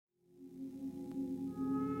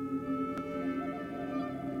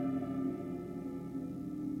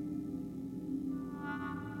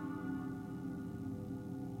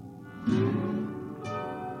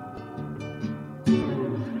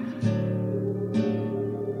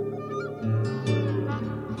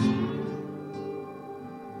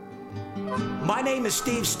My name is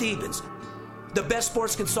Steve Stevens, the best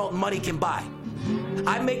sports consultant money can buy.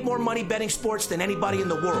 I make more money betting sports than anybody in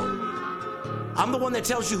the world. I'm the one that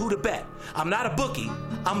tells you who to bet. I'm not a bookie,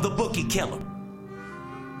 I'm the bookie killer.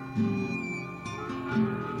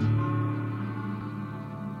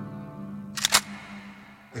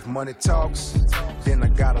 If money talks, then I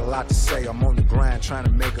got a lot to say. I'm on the grind trying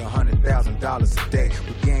to make $100,000 a day.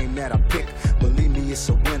 The game that I pick, believe me, it's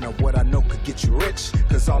a winner. What I know could get you rich,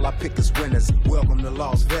 cause all I pick is winners. Welcome to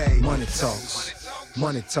Las Vegas. Money talks,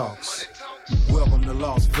 money talks. Welcome to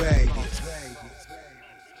Las Vegas.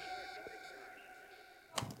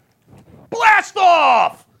 Blast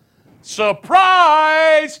off!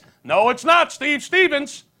 Surprise! No, it's not Steve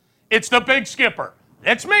Stevens. It's the Big Skipper.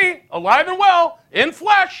 It's me, alive and well, in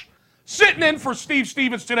flesh, sitting in for Steve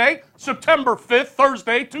Stevens today, September 5th,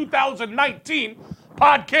 Thursday, 2019,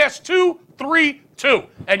 podcast 232.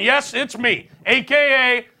 And yes, it's me,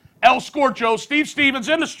 a.k.a. El Scorcho, Steve Stevens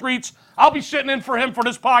in the streets. I'll be sitting in for him for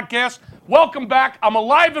this podcast. Welcome back. I'm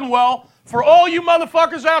alive and well. For all you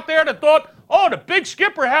motherfuckers out there that thought, oh, the Big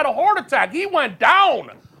Skipper had a heart attack. He went down.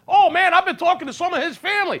 Oh, man, I've been talking to some of his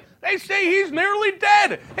family. They say he's nearly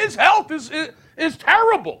dead. His health is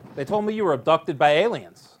terrible. They told me you were abducted by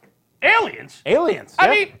aliens. Aliens? Aliens. I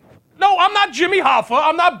mean, no, I'm not Jimmy Hoffa.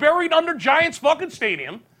 I'm not buried under Giants fucking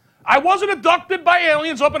stadium. I wasn't abducted by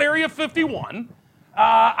aliens up at Area 51.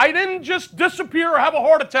 I didn't just disappear or have a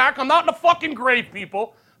heart attack. I'm not in a fucking grave,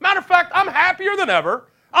 people. Matter of fact, I'm happier than ever.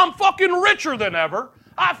 I'm fucking richer than ever.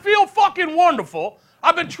 I feel fucking wonderful.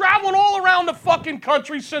 I've been traveling all around the fucking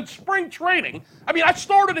country since spring training. I mean, I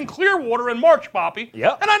started in Clearwater in March, Poppy.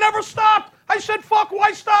 Yep. And I never stopped. I said, fuck,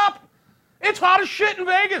 why stop? It's hot as shit in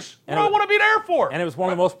Vegas. What do I want to be there for? And it was one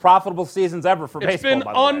of the most profitable seasons ever for baseball, It's been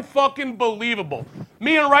by the way. unfucking believable.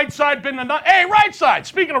 Me and Right Side been the Hey, Right Side.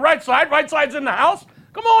 Speaking of Right Side's in the house.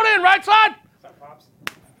 Come on in, Right Side. What's up,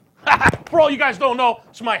 Pops? For all you guys don't know,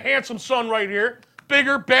 it's my handsome son right here.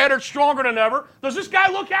 Bigger, better, stronger than ever. Does this guy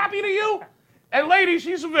look happy to you? And ladies,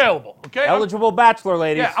 he's available, okay? Eligible bachelor,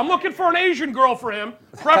 ladies. Yeah, I'm looking for an Asian girl for him,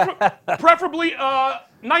 preferably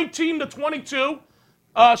 19 to 22.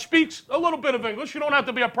 Speaks a little bit of English. You don't have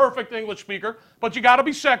to be a perfect English speaker, but you got to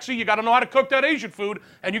be sexy. You got to know how to cook that Asian food,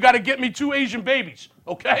 and you got to get me 2 Asian babies,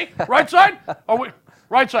 okay? Right Side?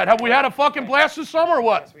 Right Side, have we had a fucking blast this summer or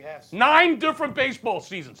what? Yes, we have. 9 different baseball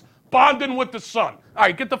seasons. Bonding with the sun. All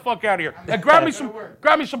right, get the fuck out of here. And grab me some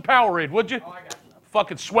Powerade, would you? Oh, I got you.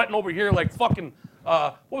 Fucking sweating over here like fucking,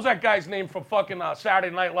 what was that guy's name from fucking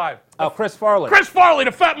Saturday Night Live? Oh, Chris Farley. Chris Farley,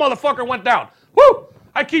 the fat motherfucker went down. Woo!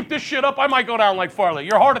 I keep this shit up, I might go down like Farley.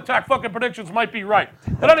 Your heart attack fucking predictions might be right.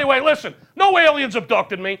 But anyway, listen, no aliens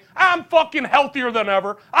abducted me. I'm fucking healthier than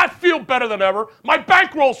ever. I feel better than ever. My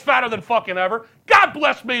bankroll's fatter than fucking ever. God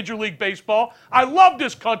bless Major League Baseball. I love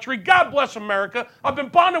this country. God bless America. I've been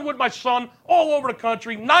bonding with my son all over the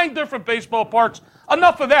country, 9 different baseball parks.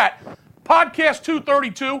 Enough of that. Podcast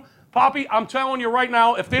 232. Poppy, I'm telling you right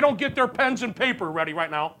now, if they don't get their pens and paper ready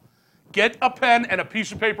right now, get a pen and a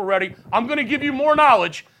piece of paper ready. I'm going to give you more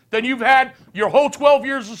knowledge than you've had your whole 12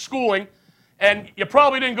 years of schooling, and you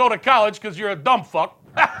probably didn't go to college because you're a dumb fuck.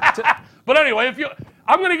 But anyway,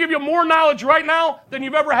 I'm going to give you more knowledge right now than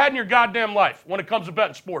you've ever had in your goddamn life when it comes to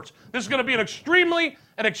betting sports. This is going to be an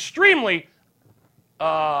extremely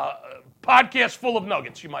podcast full of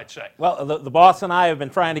nuggets, you might say. Well, the boss and I have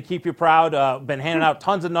been trying to keep you proud, been handing out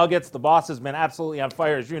tons of nuggets. The boss has been absolutely on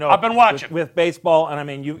fire, as you know. I've been watching. With baseball, and I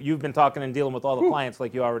mean, you've been talking and dealing with all the clients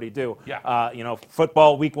like you already do. Yeah.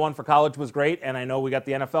 Football week 1 for college was great, and I know we got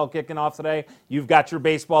the NFL kicking off today. You've got your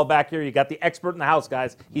baseball back here. You got the expert in the house,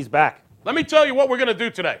 guys. He's back. Let me tell you what we're going to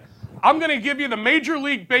do today. I'm going to give you the Major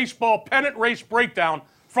League Baseball pennant race breakdown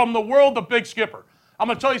from the world of Big Skipper. I'm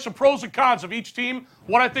going to tell you some pros and cons of each team,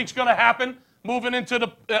 what I think is going to happen moving into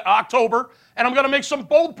the October, and I'm going to make some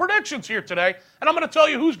bold predictions here today, and I'm going to tell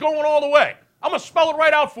you who's going all the way. I'm going to spell it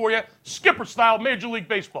right out for you, Skipper style Major League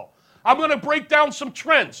Baseball. I'm going to break down some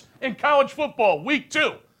trends in college football week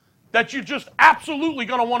 2 that you're just absolutely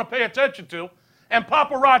going to want to pay attention to. And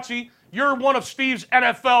Paparazzi, you're one of Steve's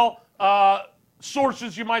NFL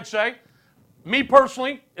sources, you might say. Me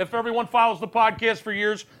personally, if everyone follows the podcast for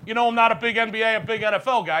years, you know I'm not a big NBA, a big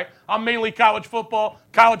NFL guy. I'm mainly college football,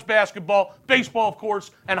 college basketball, baseball, of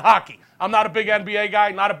course, and hockey. I'm not a big NBA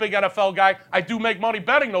guy, not a big NFL guy. I do make money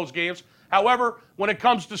betting those games. However, when it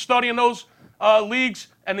comes to studying those leagues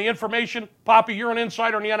and the information, Poppy, you're an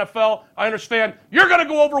insider in the NFL. I understand. You're going to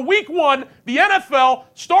go over week 1, the NFL,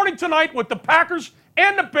 starting tonight with the Packers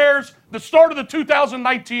and the Bears, the start of the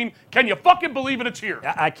 2019. Can you fucking believe it? It's here.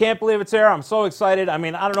 I can't believe it's here. I'm so excited. I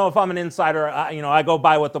mean, I don't know if I'm an insider. I go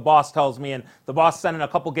by what the boss tells me, and the boss sent in a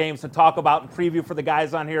couple games to talk about and preview for the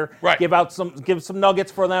guys on here. Right. Give some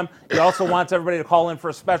nuggets for them. He also wants everybody to call in for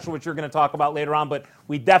a special, which you're going to talk about later on. But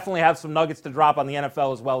we definitely have some nuggets to drop on the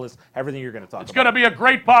NFL as well as everything you're going to talk about. It's going to be a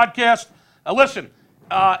great podcast. Listen,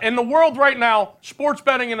 in the world right now, sports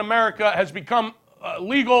betting in America has become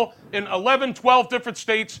legal in 11, 12 different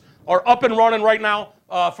states. Are up and running right now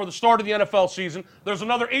for the start of the NFL season. There's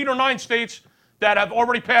another 8 or 9 states that have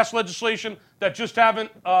already passed legislation that just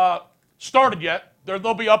haven't started yet.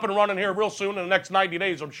 They'll be up and running here real soon in the next 90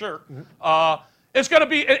 days, I'm sure. It's going to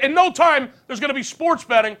be, in no time, there's going to be sports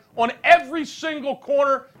betting on every single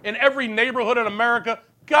corner in every neighborhood in America.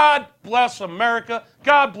 God bless America.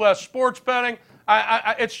 God bless sports betting.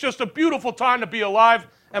 It's just a beautiful time to be alive.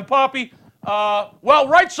 And, Poppy,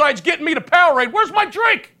 right side's getting me to Powerade. Where's my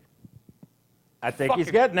drink? I think he's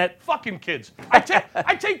getting it. Fucking kids. I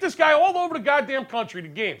take this guy all over the goddamn country to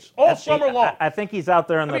games all summer long. I think he's out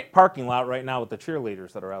there in the parking lot right now with the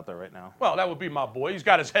cheerleaders that are out there right now. Well, that would be my boy. He's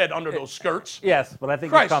got his head under those skirts. Yes, but I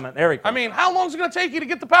think he's coming. There he comes. I mean, how long is it going to take you to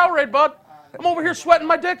get the Powerade, bud? I'm over here sweating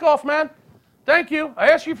my dick off, man. Thank you. I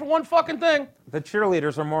asked you for one fucking thing. The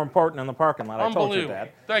cheerleaders are more important in the parking lot. I told you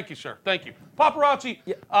that. Thank you, sir. Thank you. Paparazzi,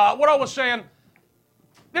 what I was saying,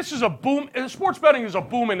 this is a boom. Sports betting is a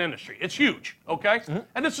booming industry. It's huge, okay? Mm-hmm.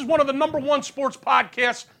 And this is one of the #1 sports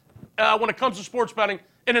podcasts when it comes to sports betting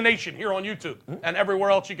in the nation here on YouTube and everywhere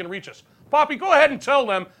else you can reach us. Poppy, go ahead and tell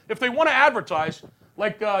them if they want to advertise,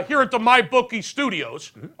 like here at the MyBookie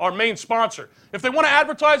Studios, our main sponsor. If they want to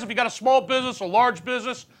advertise, if you got a small business, a large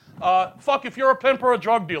business, if you're a pimp or a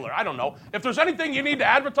drug dealer, I don't know. If there's anything you need to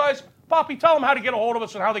advertise, Poppy, tell them how to get a hold of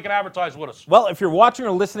us and how they can advertise with us. Well, if you're watching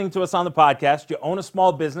or listening to us on the podcast, you own a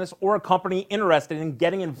small business or a company interested in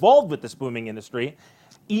getting involved with this booming industry,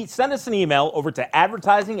 send us an email over to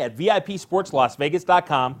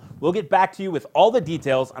advertising@VIPSportsLasVegas.com. We'll get back to you with all the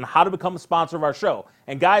details on how to become a sponsor of our show.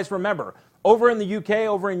 And guys, remember, over in the UK,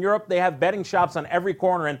 over in Europe, they have betting shops on every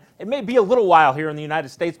corner, and it may be a little while here in the United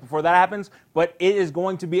States before that happens, but it is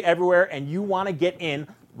going to be everywhere, and you want to get in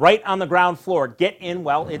right on the ground floor. Get in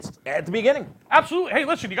while it's at the beginning. Absolutely. Hey,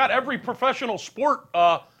 listen, you got every professional sport,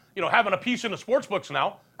 having a piece in the sports books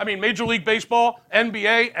now. I mean, Major League Baseball,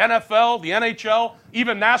 NBA, NFL, the NHL,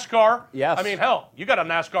 even NASCAR. Yes. I mean, hell, you got a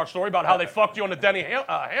NASCAR story about how they fucked you on the Denny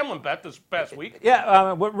Hamlin bet this past week.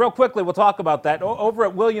 Yeah, real quickly, we'll talk about that. Over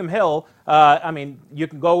at William Hill, you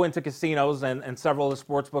can go into casinos, and several of the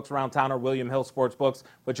sports books around town are William Hill sports books,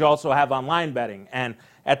 but you also have online betting. And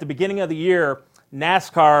at the beginning of the year,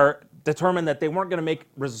 NASCAR determined that they weren't going to make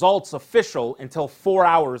results official until 4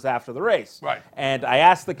 hours after the race. Right. And I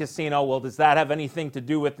asked the casino, well, does that have anything to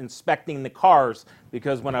do with inspecting the cars?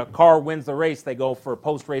 Because when a car wins the race, they go for a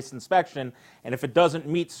post-race inspection, and if it doesn't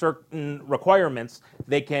meet certain requirements,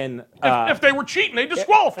 they can... if they were cheating, they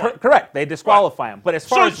disqualify them. Correct. They disqualify them. But as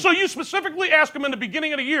far as... So you specifically ask them in the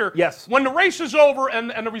beginning of the year, yes, when the race is over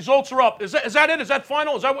and the results are up, is that it? Is that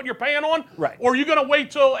final? Is that what you're paying on? Right. Or are you going to wait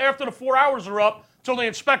till after the 4 hours are up till they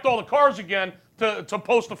inspect all the cars again to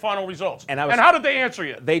post the final results? And how did they answer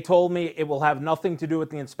you? They told me it will have nothing to do with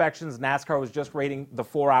the inspections. NASCAR was just rating the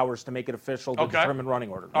 4 hours to make it official to determine running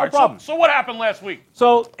order. No problem. So what happened last week?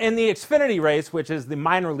 So in the Xfinity race, which is the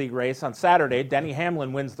minor league race on Saturday, Denny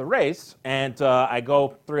Hamlin wins the race. And I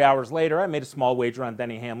go 3 hours later. I made a small wager on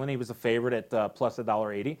Denny Hamlin. He was a favorite at plus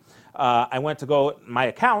 $1.80. I went to go my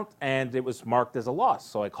account, and it was marked as a loss.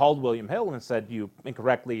 So I called William Hill and said, you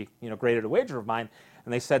incorrectly graded a wager of mine.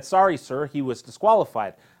 And they said, sorry, sir, he was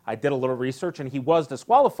disqualified. I did a little research, and he was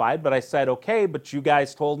disqualified, but I said, okay, but you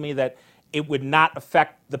guys told me that it would not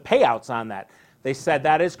affect the payouts on that. They said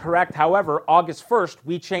that is correct. However, August 1st,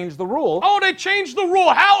 we changed the rule. Oh, they changed the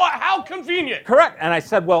rule. How convenient. Correct. And I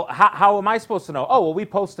said, well, how am I supposed to know? Oh, well, we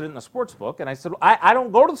posted it in the sports book. And I said, I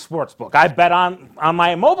don't go to the sports book. I bet on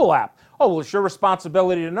my mobile app. Oh, well, it's your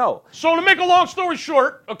responsibility to know. So to make a long story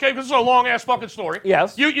short, okay, this is a long-ass fucking story.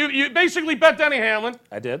 Yes. You basically bet Denny Hamlin.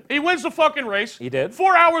 I did. He wins the fucking race. He did.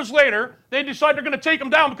 4 hours later, they decide they're going to take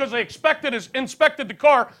him down because they inspected the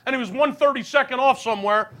car, and he was 1/32nd off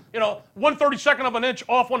somewhere. 1/32nd of an inch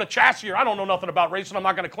off on a chassis. I don't know nothing about racing. I'm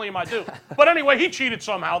not going to claim I do. But anyway, he cheated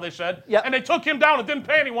somehow, they said. Yep. And they took him down and didn't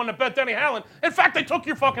pay anyone to bet Denny Hamlin. In fact, they took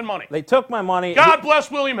your fucking money. They took my money. God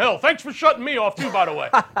bless William Hill. Thanks for shutting me off, too, by the way.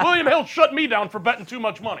 William Hill shut me down for betting too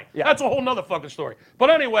much money. Yeah. That's a whole nother fucking story. But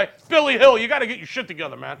anyway, Billy Hill, you got to get your shit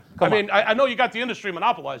together, man. I know you got the industry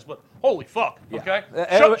monopolized, but holy fuck, okay?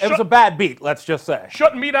 It was a bad beat, let's just say.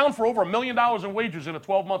 Shutting me down for over $1 million in wagers in a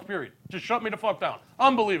 12-month period. Just shut me the fuck down.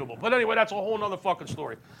 Unbelievable. unbelievable. But anyway, that's a whole nother fucking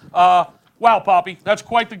story. Wow, Poppy, that's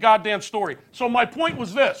quite the goddamn story. So my point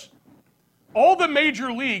was this. All the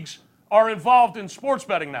major leagues are involved in sports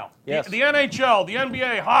betting now. Yes. The NHL, the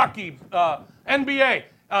NBA, hockey, NBA,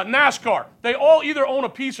 NASCAR. They all either own a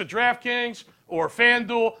piece of DraftKings or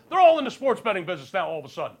FanDuel. They're all in the sports betting business now all of a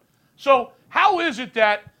sudden. So how is it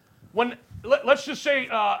that when, let's just say,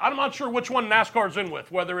 I'm not sure which one NASCAR's in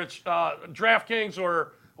with, whether it's DraftKings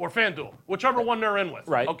or FanDuel, whichever one they're in with.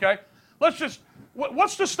 Right. Okay? Let's just,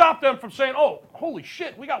 what's to stop them from saying, oh, holy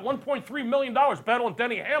shit, we got $1.3 million bet on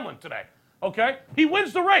Denny Hamlin today. Okay? He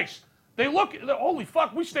wins the race. They look, holy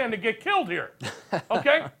fuck, we stand to get killed here.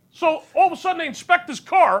 Okay? So all of a sudden they inspect his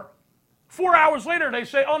car. 4 hours later they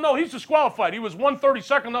say, oh no, he's disqualified. He was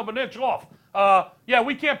 1/32 of an inch off. Yeah,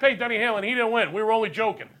 we can't pay Denny Hamlin. He didn't win. We were only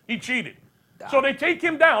joking. He cheated. So they take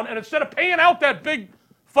him down, and instead of paying out that big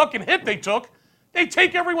fucking hit they took, they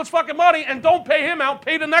take everyone's fucking money and don't pay him out,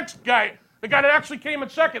 pay the next guy, the guy that actually came in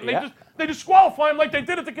second. Yeah. They disqualify him like they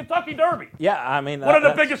did at the Kentucky Derby. Yeah, I mean, One of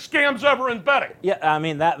the biggest scams ever in betting. Yeah, I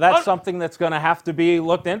mean that's something that's going to have to be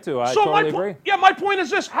looked into. I totally agree. Yeah, my point is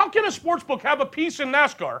this: how can a sports book have a piece in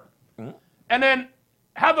NASCAR, and then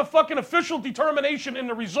have a fucking official determination in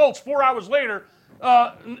the results 4 hours later,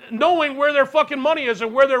 knowing where their fucking money is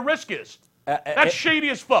and where their risk is? That's shady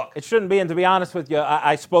as fuck. It shouldn't be, and to be honest with you,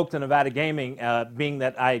 I spoke to Nevada Gaming, being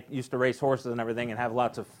that I used to race horses and everything and have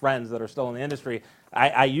lots of friends that are still in the industry.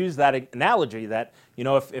 I use that analogy that, you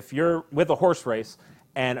know, if you're with a horse race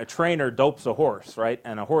and a trainer dopes a horse, right,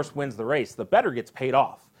 and a horse wins the race, the bettor gets paid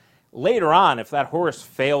off. Later on, if that horse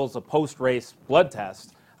fails a post-race blood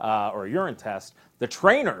test or urine test, the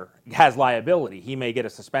trainer has liability. He may get a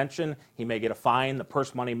suspension, he may get a fine, the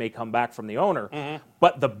purse money may come back from the owner,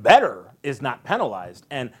 but the bettor is not penalized.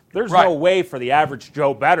 And there's no way for the average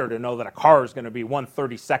Joe bettor to know that a car is going to be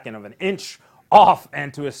 1/32 of an inch off,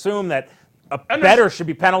 and to assume that a bettor should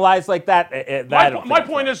be penalized like that. My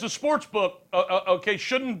point is the sports book,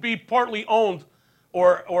 shouldn't be partly owned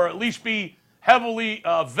or at least be heavily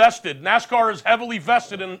vested. NASCAR is heavily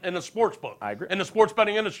vested in the sports book. I agree. In the sports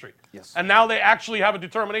betting industry. Yes. And now they actually have a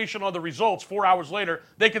determination on the results 4 hours later.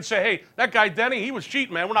 They can say, hey, that guy Denny, he was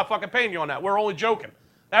cheating, man. We're not fucking paying you on that. We're only joking.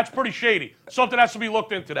 That's pretty shady. Something has to be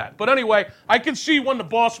looked into that. But anyway, I can see when the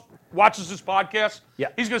boss watches this podcast,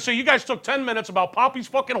 he's going to say, you guys took 10 minutes about Poppy's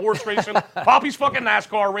fucking horse racing, Poppy's fucking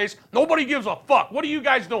NASCAR race. Nobody gives a fuck. What are you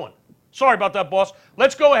guys doing? Sorry about that, boss.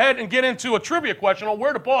 Let's go ahead and get into a trivia question on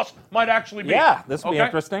where the boss might actually be. Yeah, this will be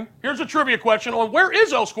interesting. Here's a trivia question on where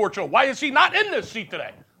is El Scorcho? Why is he not in this seat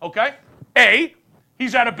today? Okay. A,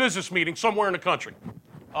 he's at a business meeting somewhere in the country.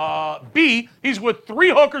 B, he's with 3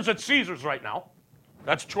 hookers at Caesars right now.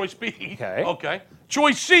 That's choice B. Okay.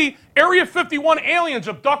 Choice C, Area 51 aliens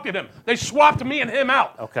abducted him. They swapped me and him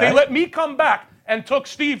out. Okay. They let me come back and took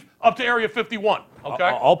Steve up to Area 51. Okay.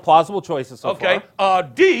 All plausible choices so far.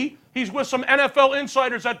 D, he's with some NFL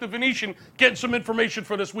insiders at the Venetian getting some information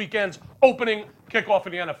for this weekend's opening kickoff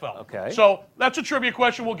in the NFL. Okay. So that's a trivia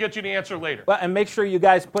question. We'll get you the answer later. Well, and make sure you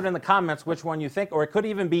guys put in the comments which one you think, or it could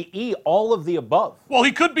even be E, all of the above. Well,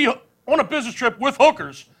 he could be on a business trip with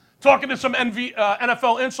hookers talking to some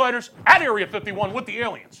NFL insiders at Area 51 with the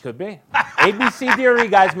aliens. Could be. ABC Theory,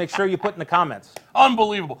 guys, make sure you put in the comments.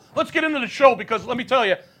 Unbelievable. Let's get into the show because let me tell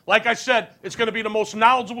you, like I said, it's going to be the most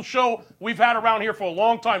knowledgeable show we've had around here for a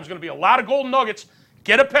long time. There's going to be a lot of golden nuggets.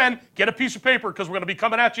 Get a pen, get a piece of paper, because we're going to be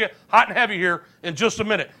coming at you hot and heavy here in just a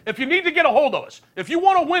minute. If you need to get a hold of us, if you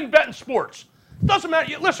want to win betting sports, doesn't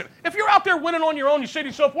matter. Listen, if you're out there winning on your own, you say to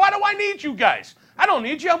yourself, why do I need you guys? I don't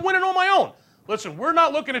need you. I'm winning on my own. Listen, we're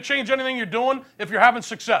not looking to change anything you're doing if you're having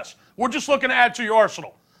success. We're just looking to add to your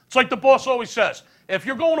arsenal. It's like the boss always says. If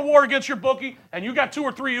you're going to war against your bookie and you got 2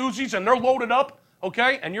 or 3 Uzis and they're loaded up,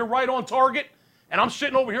 okay, and you're right on target, and I'm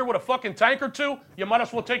sitting over here with a fucking tank or 2, you might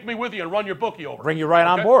as well take me with you and run your bookie over. Bring you right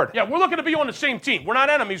on board. Yeah, we're looking to be on the same team. We're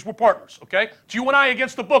not enemies, we're partners, okay? It's you and I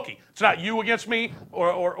against the bookie. It's not you against me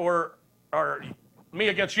or me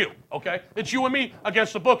against you, okay? It's you and me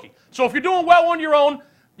against the bookie. So if you're doing well on your own,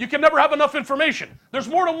 you can never have enough information. There's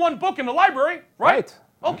more than one book in the library, right?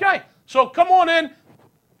 Okay, so come on in.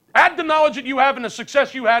 Add the knowledge that you have and the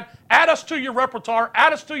success you had. Add us to your repertoire.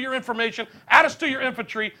 Add us to your information. Add us to your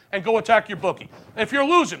infantry and go attack your bookie. If you're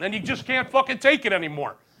losing and you just can't fucking take it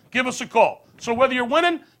anymore, give us a call. So whether you're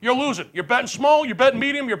winning, you're losing. You're betting small, you're betting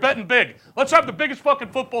medium, you're betting big. Let's have the biggest fucking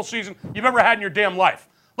football season you've ever had in your damn life.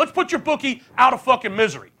 Let's put your bookie out of fucking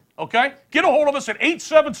misery, okay? Get a hold of us at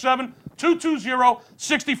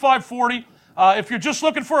 877-220-6540. If you're just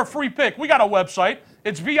looking for a free pick, we got a website.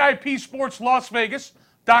 It's VIP Sports Las Vegas.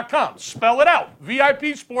 VIPsportsLasVegas.com. Spell it out.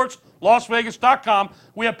 VIPsportsLasVegas.com.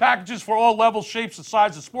 We have packages for all levels, shapes, and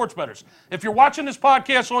sizes of sports bettors. If you're watching this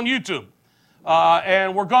podcast on YouTube,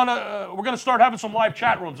 and we're gonna start having some live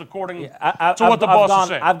chat rooms according to what the boss is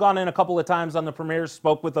saying. I've gone in a couple of times on the premieres,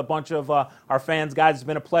 spoke with a bunch of our fans, guys. It's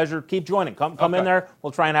been a pleasure. Keep joining. Come in there.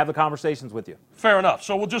 We'll try and have the conversations with you. Fair enough.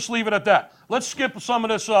 So we'll just leave it at that. Let's skip some of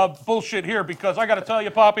this bullshit here because I got to tell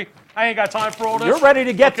you, Poppy, I ain't got time for all this. You're ready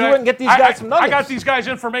to get to it and get these guys some nuggets. I got these guys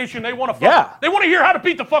information. They want to. Yeah. They want to hear how to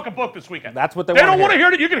beat the fucking book this weekend. That's what they want to hear. They don't want to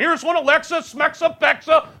hear that. You can hear us on Alexa, Smexa,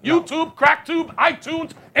 Bexa, YouTube, CrackTube,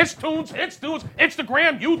 iTunes, iTunes,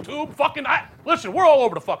 Instagram, YouTube, listen, we're all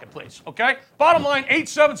over the fucking place, okay? Bottom line,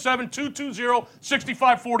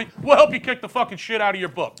 877-220-6540. We'll help you kick the fucking shit out of your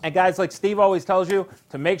book. And guys, like Steve always tells you,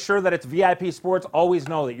 to make sure that it's VIP Sports, always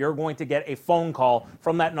know that you're going to get a phone call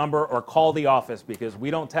from that number or call the office because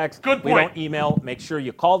we don't text, Good we point. don't email. Make sure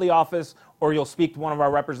you call the office or you'll speak to one of our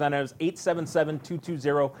representatives,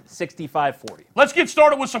 877-220-6540. Let's get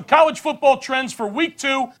started with some college football trends for week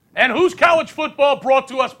 2. And who's college football brought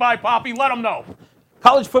to us by, Poppy? Let them know.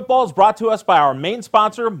 College football is brought to us by our main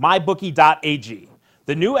sponsor, MyBookie.ag.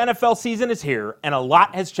 The new NFL season is here, and a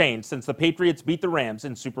lot has changed since the Patriots beat the Rams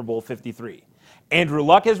in Super Bowl 53. Andrew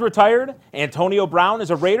Luck has retired, Antonio Brown is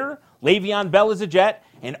a Raider, Le'Veon Bell is a Jet,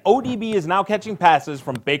 and ODB is now catching passes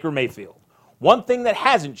from Baker Mayfield. One thing that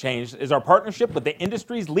hasn't changed is our partnership with the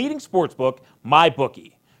industry's leading sportsbook,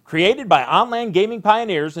 MyBookie. Created by online gaming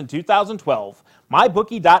pioneers in 2012,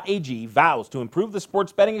 MyBookie.ag vows to improve the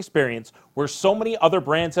sports betting experience where so many other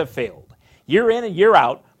brands have failed. Year in and year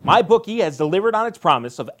out, MyBookie has delivered on its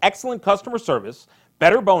promise of excellent customer service,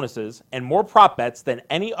 better bonuses, and more prop bets than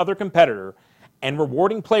any other competitor, and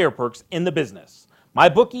rewarding player perks in the business.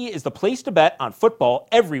 MyBookie is the place to bet on football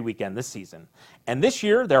every weekend this season. And this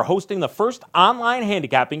year, they're hosting the first online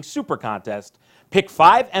handicapping super contest. Pick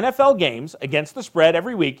 5 NFL games against the spread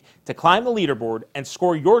every week to climb the leaderboard and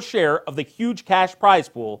score your share of the huge cash prize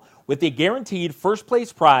pool with a guaranteed first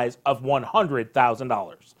place prize of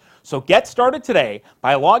 $100,000. So get started today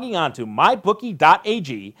by logging on to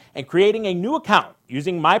mybookie.ag and creating a new account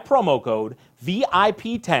using my promo code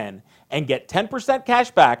VIP10 and get 10%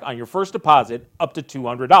 cash back on your first deposit up to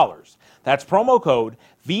 $200. That's promo code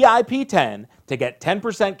VIP10 to get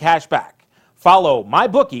 10% cash back. Follow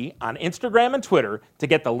MyBookie on Instagram and Twitter to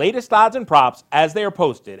get the latest odds and props as they are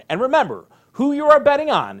posted. And remember, who you are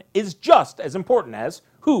betting on is just as important as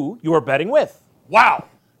who you are betting with. Wow.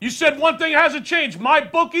 You said one thing hasn't changed.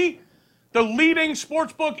 MyBookie, the leading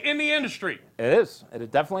sports book in the industry. It is.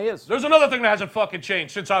 It definitely is. There's another thing that hasn't fucking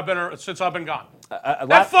changed since I've been gone.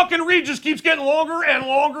 That fucking read just keeps getting longer and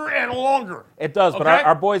longer and longer. It does, but Okay?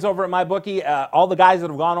 our boys over at MyBookie, all the guys that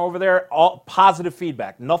have gone over there, all positive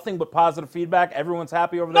feedback. Nothing but positive feedback. Everyone's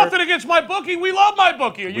happy over there. Nothing against MyBookie. We love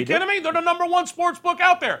MyBookie. Are you kidding me? They're the #1 sports book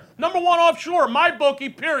out there. #1 offshore.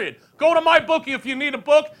 MyBookie, period. Go to MyBookie if you need a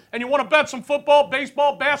book and you want to bet some football,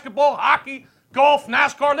 baseball, basketball, hockey, golf,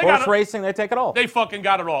 NASCAR. They Horse got it. racing, they take it all. They fucking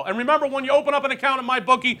got it all. And remember, when you open up an account at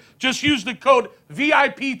MyBookie, just use the code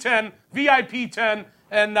VIP10,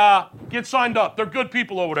 and get signed up. They're good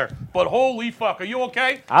people over there. But holy fuck, are you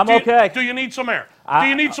okay? I'm okay. Do you need some air? Do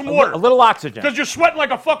you need some A water? little oxygen. Because you're sweating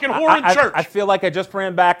like a fucking whore in church. I feel like I just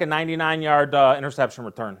ran back a 99-yard interception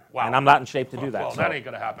return. Wow. And I'm not in shape to do that. Well, so. that ain't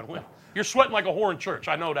going to happen. You're sweating like a whore in church.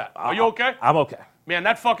 I know that. Are you okay? I'm okay. Man,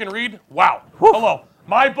 that fucking read, wow. Hello.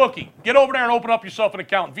 MyBookie. Get over there and open up yourself an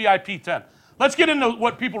account, VIP10. Let's get into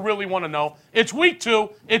what people really want to know. It's week 2.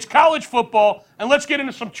 It's college football, and let's get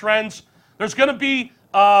into some trends. There's going to be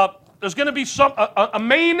a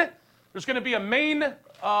main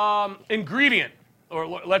ingredient, or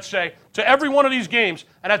let's say, to every one of these games.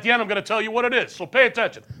 And at the end, I'm going to tell you what it is. So pay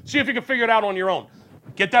attention. See if you can figure it out on your own.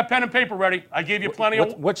 Get that pen and paper ready. I gave you plenty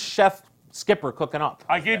of. What's Chef Skipper cooking up?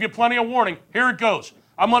 I gave you plenty of warning. Here it goes.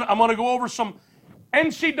 I'm gonna go over some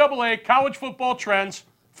NCAA college football trends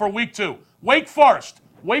for week 2. Wake Forest,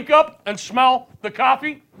 wake up and smell the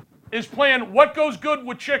coffee, is playing What Goes Good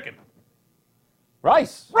with Chicken.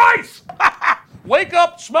 Rice. Rice! Wake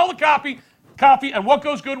up, smell the coffee, and what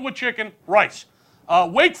goes good with chicken? Rice.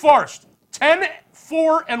 Wake Forest,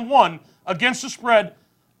 10-4-1 against the spread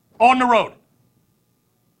on the road.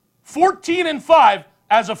 14-5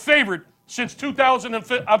 as a favorite since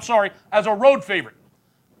 2005. I'm sorry, as a road favorite.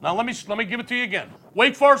 Now let me give it to you again.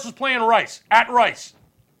 Wake Forest is playing Rice at Rice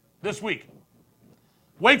this week.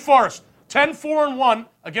 Wake Forest, 10-4-1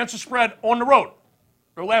 against the spread on the road.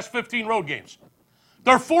 Their last 15 road games.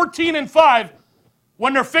 They're 14-5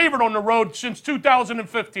 when they're favored on the road since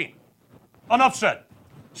 2015. Enough said.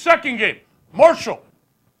 Second game, Marshall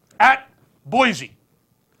at Boise.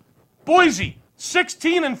 Boise,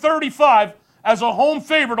 16-35 as a home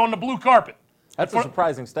favorite on the blue carpet. That's a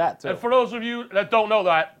surprising stat, too. And for those of you that don't know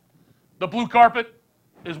that, the blue carpet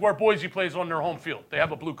is where Boise plays on their home field. They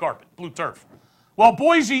have a blue carpet, blue turf. Well,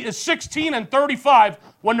 Boise is 16-35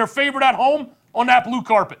 when they're favored at home on that blue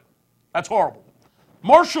carpet. That's horrible.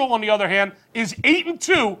 Marshall, on the other hand, is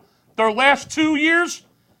 8-2 their last 2 years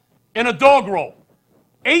in a dog roll.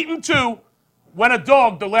 8-2 when a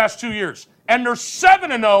dog the last 2 years. And they're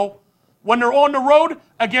 7-0 when they're on the road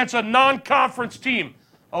against a non-conference team.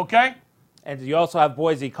 Okay? And you also have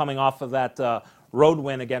Boise coming off of that road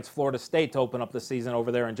win against Florida State to open up the season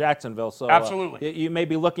over there in Jacksonville. So absolutely. You may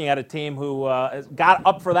be looking at a team who got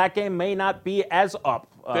up for that game, may not be as up.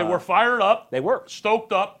 They were fired up. They were.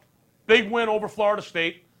 Stoked up. Big win over Florida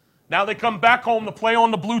State. Now they come back home to play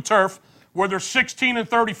on the blue turf where they're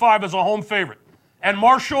 16-35 as a home favorite. And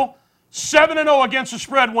Marshall, 7-0 against the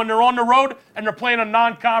spread when they're on the road and they're playing a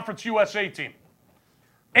non-conference USA team.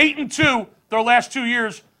 8-2 their last 2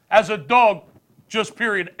 years as a dog, just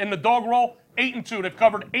period. In the dog roll, 8-2. They've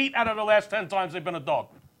covered 8 out of the last 10 times they've been a dog.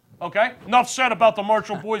 Okay? Enough said about the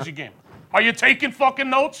Marshall-Boise game. Are you taking fucking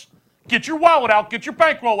notes? Get your wallet out, get your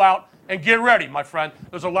bankroll out, and get ready, my friend.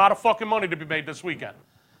 There's a lot of fucking money to be made this weekend.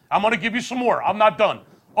 I'm going to give you some more. I'm not done.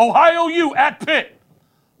 Ohio U at Pitt.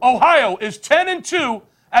 Ohio is 10-2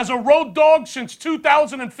 as a road dog since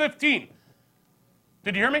 2015.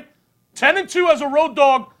 Did you hear me? 10-2 as a road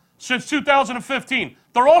dog since 2015.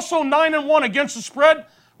 They're also 9-1 against the spread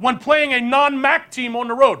when playing a non-MAC team on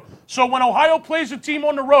the road. So when Ohio plays a team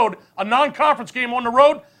on the road, a non-conference game on the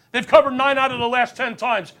road, they've covered 9 out of the last 10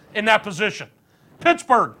 times in that position.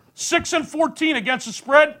 Pittsburgh, 6-14 against the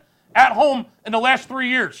spread at home in the last 3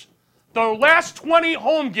 years. The last 20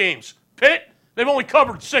 home games, Pitt, they've only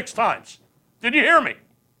covered 6 times. Did you hear me?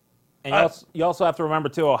 And you also have to remember,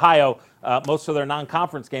 too, Ohio, most of their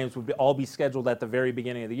non-conference games would all be scheduled at the very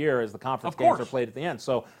beginning of the year as the conference games are played at the end.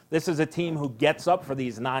 So this is a team who gets up for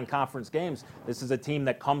these non-conference games. This is a team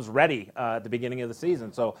that comes ready at the beginning of the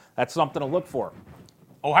season. So that's something to look for.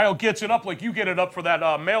 Ohio gets it up like you get it up for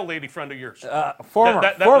that mail lady friend of yours.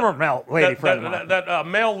 Former mail lady friend of mine. That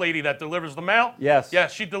mail lady that delivers the mail? Yes. Yeah,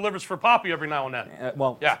 she delivers for Poppy every now and then.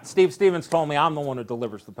 Yeah. Steve Stevens told me I'm the one who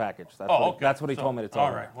delivers the package. That's what he told me to tell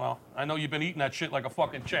All right, well, I know you've been eating that shit like a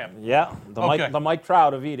fucking champ. Yeah, the Mike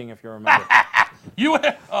Trout of eating, if you remember.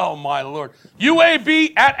 Oh, my Lord.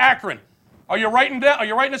 UAB at Akron. Are you writing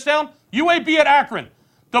this down? UAB at Akron.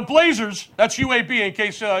 The Blazers, that's UAB in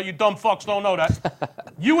case you dumb fucks don't know that.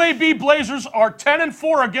 UAB Blazers are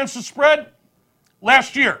 10-4 against the spread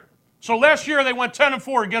last year. So last year they went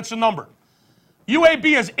 10-4 against the number.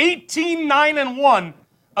 UAB is 18-9-1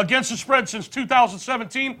 against the spread since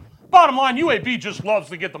 2017. Bottom line, UAB just loves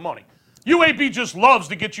to get the money. UAB just loves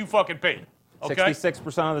to get you fucking paid. Okay?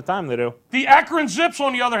 66% of the time they do. The Akron Zips,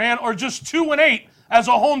 on the other hand, are just 2-8 as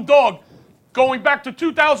a home dog going back to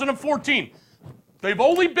 2014. They've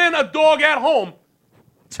only been a dog at home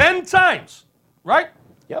 10 times, right?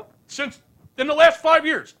 Yep. In the last 5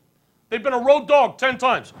 years. They've been a road dog 10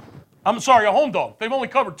 times. I'm sorry, a home dog. They've only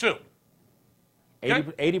covered 2.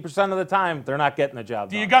 80% of the time, they're not getting the job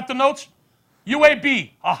done. Do you got the notes?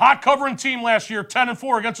 UAB, a hot covering team last year,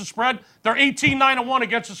 10-4 against the spread. They're 18-9-1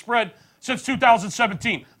 against the spread since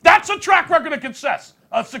 2017. That's a track record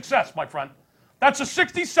of success, my friend. That's a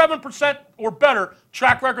 67% or better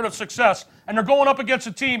track record of success, and they're going up against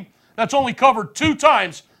a team that's only covered 2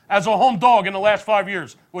 times as a home dog in the last 5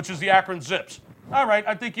 years, which is the Akron Zips. All right,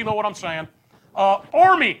 I think you know what I'm saying.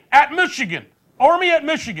 Army at Michigan. Army at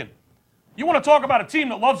Michigan. You want to talk about a team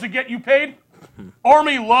that loves to get you paid?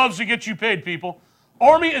 Army loves to get you paid, people.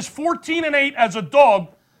 Army is 14-8 as a dog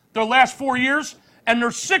their last 4 years, and they're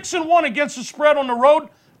 6-1 against the spread on the road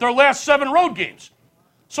their last 7 road games.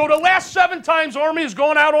 So the last 7 times Army has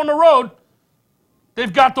gone out on the road,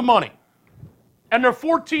 they've got the money. And they're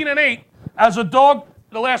 14-8 as a dog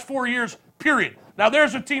the last 4 years, period. Now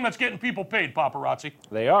there's a team that's getting people paid, Paparazzi.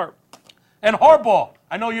 They are. And Harbaugh,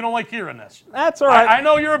 I know you don't like hearing this. That's all right. I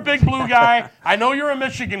know you're a big blue guy. I know you're a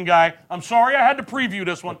Michigan guy. I'm sorry I had to preview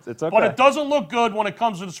this one. It's okay. But it doesn't look good when it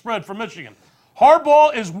comes to the spread for Michigan.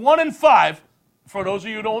 Harbaugh is 1-5. For those of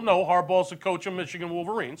you who don't know, Harbaugh's the coach of Michigan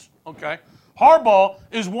Wolverines. Okay. Harbaugh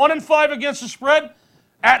is 1-5 against the spread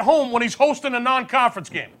at home when he's hosting a non-conference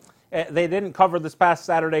game. They didn't cover this past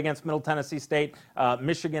Saturday against Middle Tennessee State.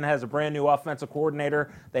 Michigan has a brand new offensive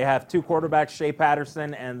coordinator. They have two quarterbacks, Shea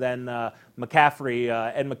Patterson and then McCaffrey,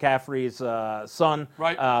 Ed McCaffrey's son,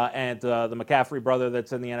 right. and the McCaffrey brother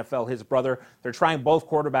that's in the NFL, his brother. They're trying both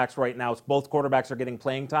quarterbacks right now. Both quarterbacks are getting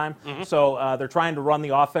playing time. So they're trying to run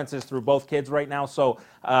the offenses through both kids right now. So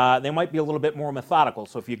they might be a little bit more methodical.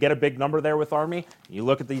 So if you get a big number there with Army, you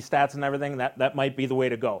look at these stats and everything, that might be the way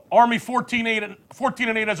to go. Army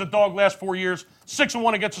 14-8 as a dog last 4 years,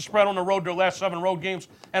 6-1 against the spread on the road their last 7 road games,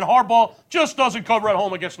 and Harbaugh just doesn't cover at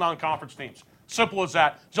home against non-conference teams. Simple as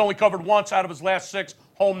that. He's only covered once out of his last 6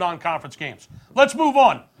 home non-conference games. Let's move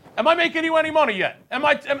on. Am I making you any money yet?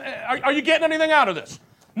 Are you getting anything out of this?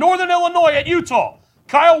 Northern Illinois at Utah.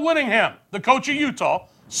 Kyle Whittingham, the coach of Utah,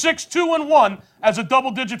 6-2-1 as a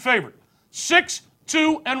double-digit favorite.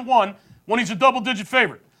 6-2-1 when he's a double-digit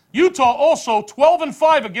favorite. Utah also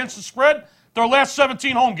 12-5 against the spread their last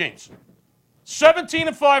 17 home games.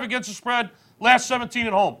 17-5 against the spread, last 17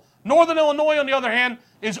 at home. Northern Illinois, on the other hand,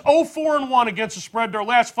 is 0-4-1 against the spread their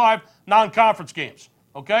last 5 non-conference games.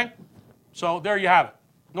 Okay? So there you have it.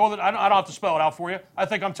 Northern, I don't have to spell it out for you. I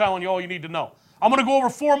think I'm telling you all you need to know. I'm going to go over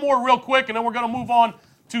 4 more real quick, and then we're going to move on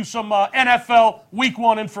to some NFL Week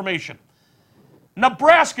 1 information.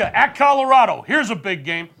 Nebraska at Colorado. Here's a big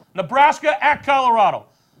game. Nebraska at Colorado.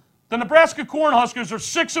 The Nebraska Cornhuskers are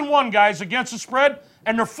 6-1, guys, against the spread,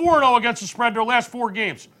 and they're 4-0 against the spread their last 4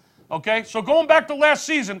 games. Okay? So going back to last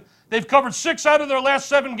season, they've covered 6 out of their last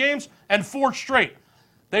 7 games and 4 straight.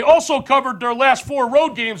 They also covered their last 4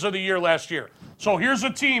 road games of the year last year. So here's a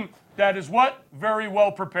team that is what? Very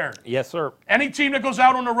well prepared. Yes, sir. Any team that goes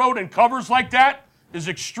out on the road and covers like that is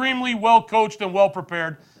extremely well coached and well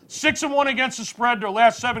prepared. 6-1 against the spread their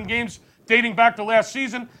last 7 games dating back to last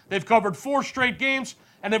season. They've covered 4 straight games,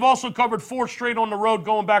 and they've also covered 4 straight on the road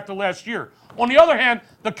going back to last year. On the other hand,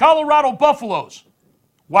 the Colorado Buffaloes,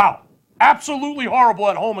 wow, absolutely horrible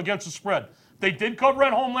at home against the spread. They did cover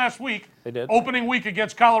at home last week. They did. Opening week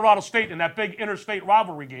against Colorado State in that big interstate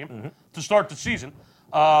rivalry game to start the season.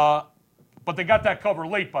 But they got that cover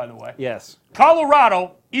late, by the way. Yes.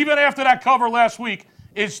 Colorado, even after that cover last week,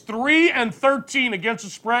 is 3-13 against the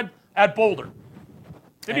spread at Boulder.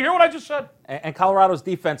 Did you hear what I just said? And Colorado's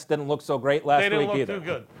defense didn't look so great last week either. They didn't look too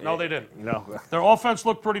good. No, they didn't. No. Their offense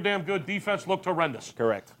looked pretty damn good. Defense looked horrendous.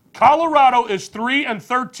 Correct. Colorado is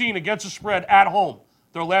 3-13 against the spread at home,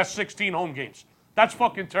 their last 16 home games. That's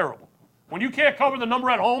fucking terrible. When you can't cover the number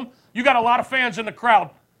at home, you got a lot of fans in the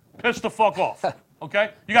crowd pissed the fuck off.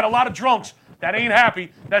 Okay? You got a lot of drunks that ain't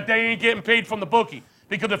happy that they ain't getting paid from the bookie.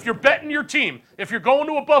 Because if you're betting your team, if you're going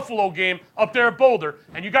to a Buffalo game up there at Boulder,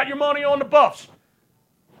 and you got your money on the Buffs,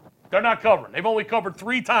 they're not covering. They've only covered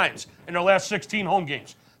 3 times in their last 16 home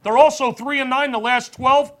games. They're also 3-9 the last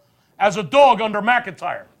 12 as a dog under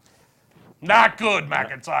McIntyre. Not good,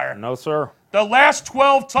 McIntyre. No, sir. The last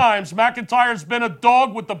 12 times McIntyre's been a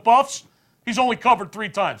dog with the Buffs, he's only covered 3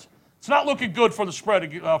 times. It's not looking good for the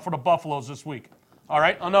spread for the Buffaloes this week. All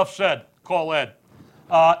right, enough said. Call Ed.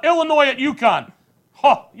 Illinois at UConn.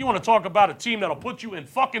 Huh, you want to talk about a team that'll put you in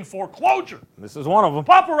fucking foreclosure. This is one of them.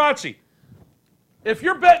 Paparazzi. If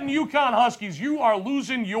you're betting UConn Huskies, you are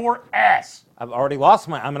losing your ass. I've already lost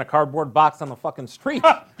my. I'm in a cardboard box on the fucking street.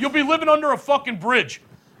 You'll be living under a fucking bridge.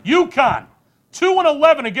 UConn,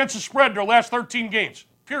 2-11 against the spread their last 13 games.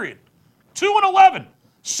 Period. 2-11.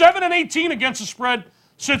 7-18 against the spread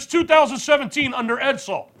since 2017 under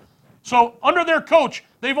Edsall. So under their coach,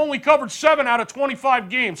 they've only covered 7 out of 25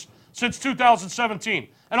 games since 2017,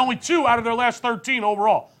 and only 2 out of their last 13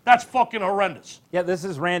 overall. That's fucking horrendous. Yeah, this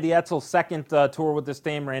is Randy Edsall's second tour with this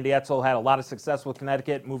team. Randy Edsall had a lot of success with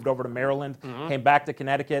Connecticut, moved over to Maryland, came back to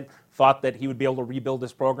Connecticut, thought that he would be able to rebuild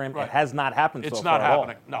this program. Right. It has not happened so far. It's not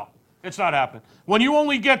happening. No, it's not happening. When you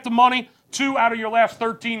only get the money 2 out of your last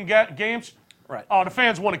 13 games, right. The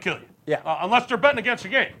fans want to kill you. Yeah. Unless they're betting against the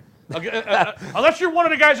game. Unless you're one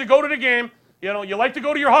of the guys that go to the game, you know, you like to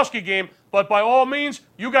go to your Husky game, but by all means,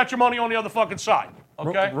 you got your money on the other fucking side.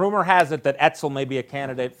 Okay? Rumor has it that Edsall may be a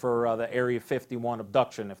candidate for the Area 51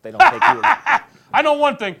 abduction if they don't take you. I know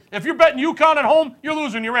one thing. If you're betting UConn at home, you're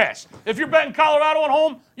losing your ass. If you're betting Colorado at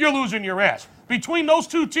home, you're losing your ass. Between those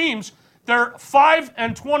 2 teams, they're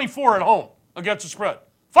 5-24 at home against the spread.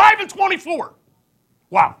 5-24.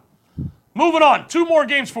 Wow. Moving on, 2 more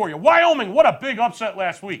games for you. Wyoming, what a big upset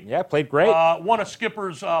last week. Yeah, played great. One of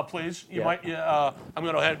Skipper's plays. I'm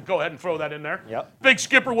going to go ahead and throw that in there. Yep. Big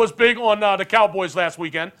Skipper was big on the Cowboys last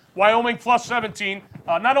weekend. Wyoming plus 17.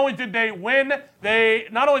 Not only did they win,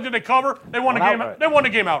 not only did they cover, they won the game. They won the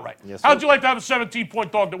game outright. Yes, how'd you like to have a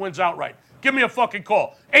 17-point dog that wins outright? Give me a fucking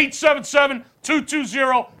call.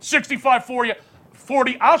 877-220-6540.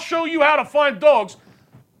 40. I'll show you how to find dogs,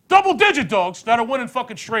 double-digit dogs, that are winning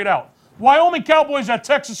fucking straight out. Wyoming Cowboys at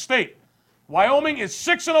Texas State. Wyoming is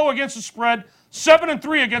 6-0 against the spread,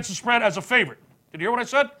 7-3 against the spread as a favorite. Did you hear what I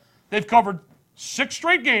said? They've covered 6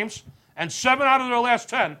 straight games and 7 out of their last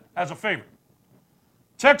 10 as a favorite.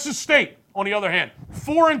 Texas State, on the other hand,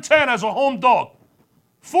 4-10 as a home dog.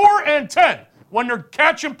 4-10 when they're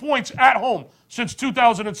catching points at home since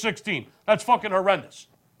 2016. That's fucking horrendous.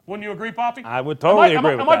 Wouldn't you agree, Poppy? I would totally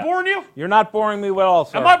agree with that. Am I boring you? You're not boring me at all,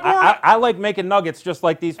 sir. Am I boring? I like making nuggets just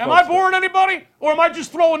like these folks. Am I boring anybody? Or am I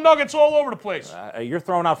just throwing nuggets all over the place? You're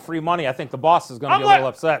throwing out free money. I think the boss is going to be a little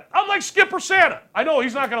upset. I'm like Skipper Santa. I know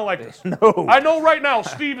he's not going to like this. No. I know right now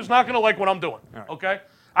Steve is not going to like what I'm doing. Right. Okay?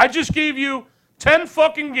 I just gave you 10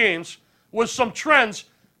 fucking games with some trends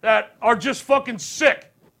that are just fucking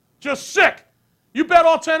sick. Just sick. You bet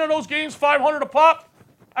all 10 of those games, $500 a pop,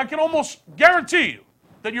 I can almost guarantee you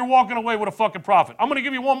that you're walking away with a fucking profit. I'm going to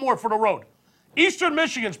give you one more for the road. Eastern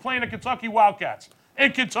Michigan's playing the Kentucky Wildcats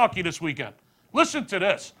in Kentucky this weekend. Listen to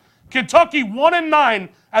this. Kentucky 1-9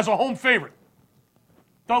 as a home favorite.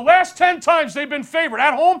 The last 10 times they've been favored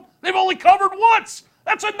at home, they've only covered once.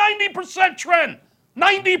 That's a 90% trend.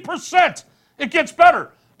 90%. It gets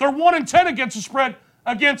better. They're 1-10 against the spread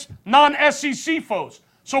against non-SEC foes.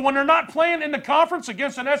 So when they're not playing in the conference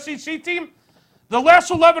against an SEC team, the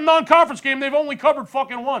last 11 non-conference game, they've only covered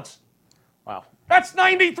fucking once. Wow. That's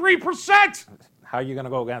 93%. How are you going to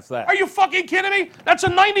go against that? Are you fucking kidding me? That's a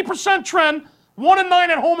 90% trend. 1-9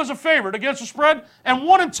 at home as a favorite against the spread, and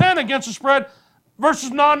 1-10 against the spread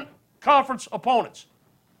versus non-conference opponents.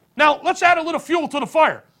 Now, let's add a little fuel to the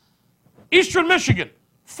fire. Eastern Michigan,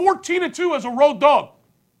 14-2 as a road dog.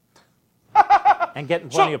 And getting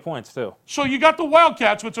plenty of points, too. So you got the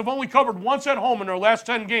Wildcats, which have only covered once at home in their last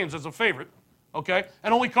 10 games as a favorite. Okay,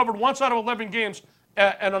 and only covered once out of 11 games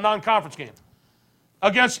in a non-conference game.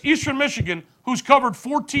 Against Eastern Michigan, who's covered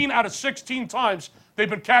 14 out of 16 times they've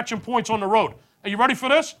been catching points on the road. Are you ready for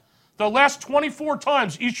this? The last 24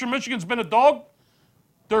 times Eastern Michigan's been a dog,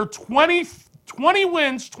 they're 20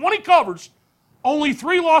 wins, 20 covers, only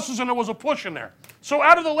 3 losses, and there was a push in there. So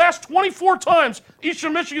out of the last 24 times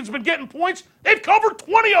Eastern Michigan's been getting points, they've covered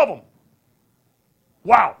 20 of them.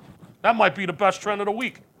 Wow, that might be the best trend of the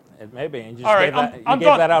week. It may be. And you all right, gave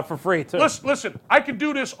that out for free, too. Listen, I could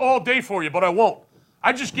do this all day for you, but I won't.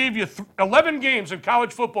 I just gave you 11 games in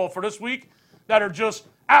college football for this week that are just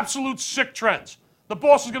absolute sick trends. The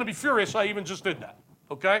boss is going to be furious I even just did that,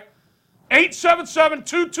 okay?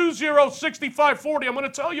 877-220-6540. I'm going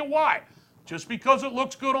to tell you why. Just because it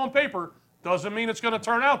looks good on paper doesn't mean it's going to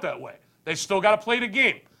turn out that way. They still got to play the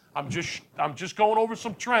game. I'm just going over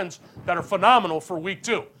some trends that are phenomenal for week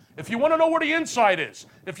 2. If you want to know where the inside is,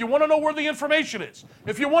 if you want to know where the information is,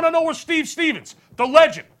 if you want to know where Steve Stevens, the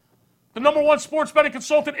legend, the #1 sports betting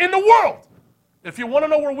consultant in the world, if you want to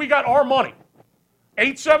know where we got our money,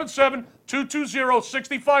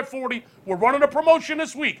 877-220-6540. We're running a promotion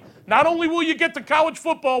this week. Not only will you get the college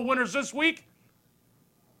football winners this week,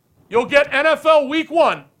 you'll get NFL Week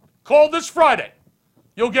 1, called this Friday.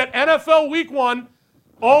 You'll get NFL Week 1,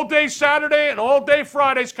 all day Saturday and all day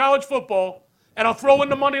Fridays college football, and I'll throw in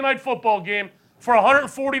the Monday Night Football game for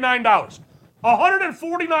 $149.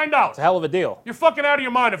 $149. It's a hell of a deal. You're fucking out of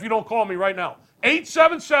your mind if you don't call me right now.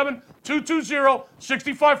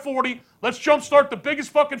 877-220-6540. Let's jumpstart the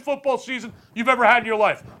biggest fucking football season you've ever had in your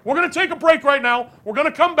life. We're going to take a break right now. We're going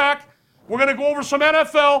to come back. We're going to go over some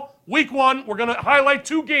NFL Week 1. We're going to highlight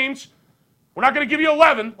 2 games. We're not going to give you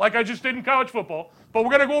 11 like I just did in college football, but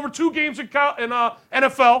we're going to go over 2 games in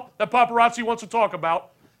NFL that Paparazzi wants to talk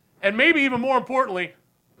about. And maybe even more importantly,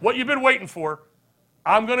 what you've been waiting for,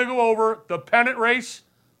 I'm going to go over the pennant race,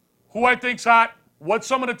 who I think's hot, what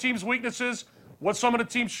some of the team's weaknesses, what some of the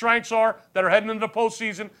team's strengths are that are heading into the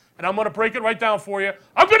postseason, and I'm going to break it right down for you.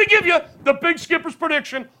 I'm going to give you the Big Skipper's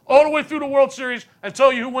prediction all the way through the World Series and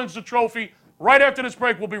tell you who wins the trophy. Right after this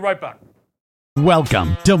break, we'll be right back.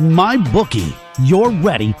 Welcome to MyBookie. You're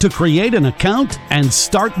ready to create an account and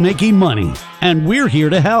start making money, and we're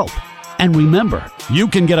here to help. And remember, you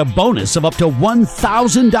can get a bonus of up to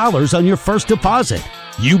 $1,000 on your first deposit.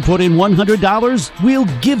 You put in $100, we'll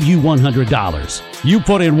give you $100. You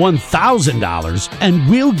put in $1,000, and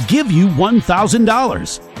we'll give you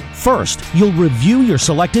 $1,000. First, you'll review your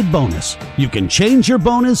selected bonus. You can change your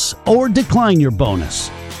bonus or decline your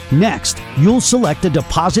bonus. Next, you'll select a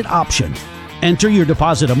deposit option. Enter your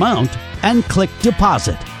deposit amount and click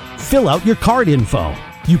Deposit. Fill out your card info.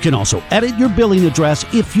 You can also edit your billing address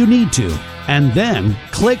if you need to, and then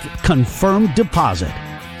click Confirm Deposit.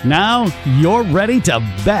 Now you're ready to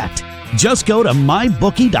bet. Just go to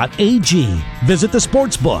mybookie.ag, visit the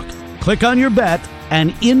sportsbook, click on your bet,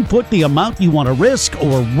 and input the amount you want to risk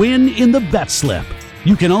or win in the bet slip.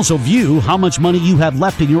 You can also view how much money you have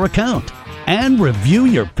left in your account and review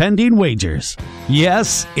your pending wagers.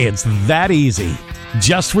 Yes, it's that easy.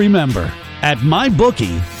 Just remember, at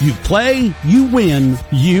MyBookie, you play, you win,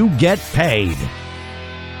 you get paid.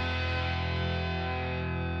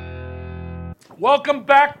 Welcome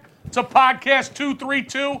back to Podcast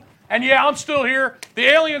 232. And yeah, I'm still here. The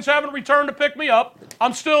aliens haven't returned to pick me up.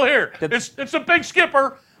 I'm still here. It's the Big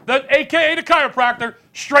Skipper, a.k.a. the chiropractor,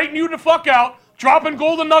 straighten you the fuck out, dropping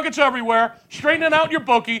golden nuggets everywhere, straightening out your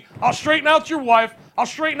bookie. I'll straighten out your wife. I'll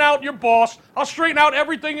straighten out your boss. I'll straighten out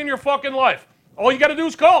everything in your fucking life. All you got to do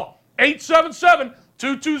is call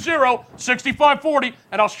 877-220-6540,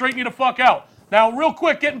 and I'll straighten you the fuck out. Now, real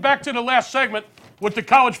quick, getting back to the last segment with the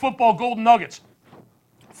college football golden nuggets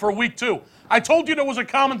for week 2. I told you there was a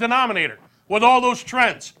common denominator with all those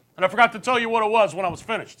trends, and I forgot to tell you what it was when I was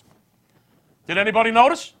finished. Did anybody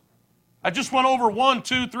notice? I just went over 1,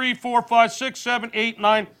 2, 3, 4, 5, 6, 7, 8,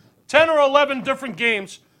 9, 10 or 11 different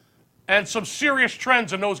games and some serious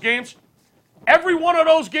trends in those games. Every one of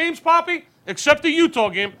those games, Poppy, except the Utah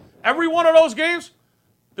game, every one of those games,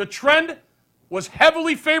 the trend was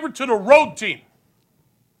heavily favored to the road team.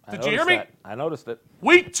 Did you hear me? I noticed it.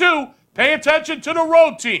 Week 2, pay attention to the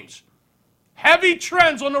road teams. Heavy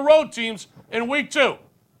trends on the road teams in week 2.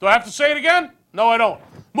 Do I have to say it again? No, I don't.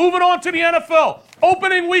 Moving on to the NFL.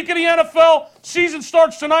 Opening week of the NFL. Season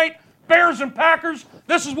starts tonight. Bears and Packers.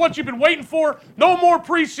 This is what you've been waiting for. No more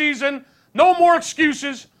preseason. No more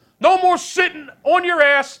excuses. No more sitting on your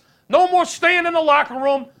ass. No more staying in the locker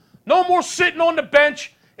room. No more sitting on the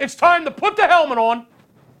bench. It's time to put the helmet on.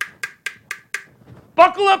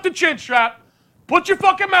 Buckle up the chin strap. Put your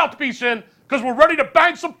fucking mouthpiece in, because we're ready to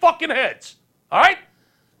bang some fucking heads. All right?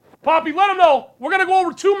 Poppy, let them know. We're going to go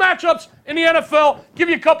over 2 matchups in the NFL, give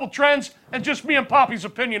you a couple trends, and just me and Poppy's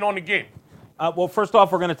opinion on the game. Well, first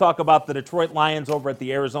off, we're going to talk about the Detroit Lions over at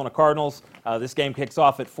the Arizona Cardinals. This game kicks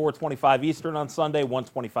off at 4:25 Eastern on Sunday,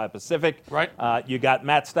 1:25 Pacific. Right. You got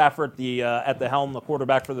Matt Stafford at the helm, the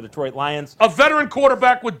quarterback for the Detroit Lions. A veteran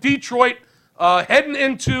quarterback with Detroit heading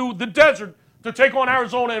into the desert to take on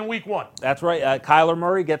Arizona in week 1. That's right. Kyler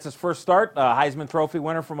Murray gets his first start, Heisman Trophy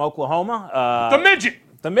winner from Oklahoma. The midget.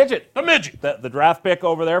 The midget. The midget. The draft pick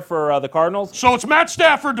over there for the Cardinals. So it's Matt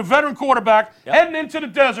Stafford, the veteran quarterback, heading into the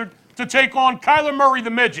desert to take on Kyler Murray, the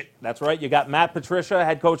midget. That's right. You got Matt Patricia,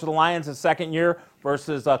 head coach of the Lions, his second year,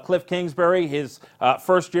 versus Cliff Kingsbury, his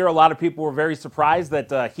first year. A lot of people were very surprised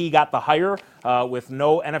that he got the hire with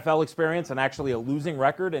no NFL experience and actually a losing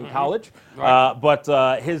record in college. Right.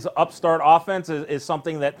 But his upstart offense is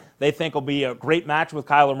something that they think will be a great match with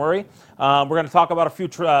Kyler Murray. We're going to talk about a few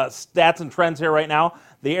stats and trends here right now.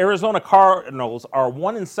 The Arizona Cardinals are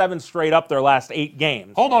 1-7 straight up their last 8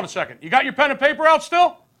 games. Hold on a second. You got your pen and paper out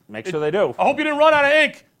still? Make sure they do. I hope you didn't run out of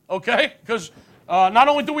ink, okay? Because not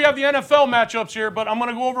only do we have the NFL matchups here, but I'm going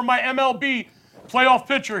to go over my MLB playoff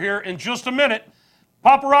picture here in just a minute.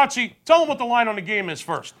 Paparazzi, tell them what the line on the game is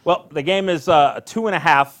first. Well, the game is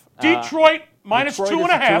 2.5. Detroit minus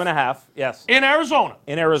Detroit 2.5. 2.5, yes. In Arizona.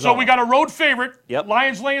 In Arizona. So we got a road favorite. Yep.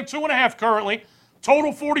 Lions laying 2.5 currently.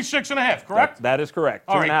 Total 46.5, correct? That is correct.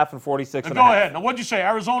 All 2.5 right. and 46.5. Now go ahead. Now what'd you say?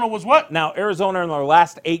 Arizona was what? Now, Arizona in their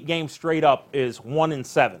last 8 games straight up is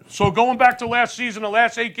 1-7. So going back to last season, the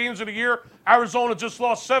last 8 games of the year, Arizona just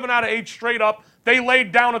lost 7 out of 8 straight up. They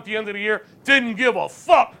laid down at the end of the year. Didn't give a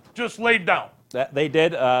fuck. Just laid down. They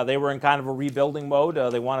did. They were in kind of a rebuilding mode.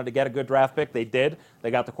 They wanted to get a good draft pick. They did.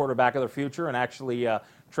 They got the quarterback of their future and actually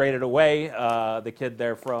traded away the kid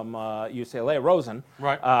there from UCLA, Rosen.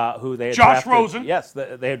 Right. Who they had Josh drafted. Rosen. Yes,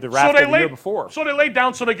 they had drafted the year before. So they laid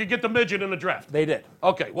down so they could get the midget in the draft. They did.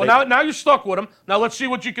 Okay. Well, now you're stuck with them. Now let's see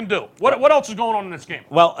what you can do. What else is going on in this game?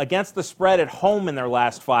 Well, against the spread at home in their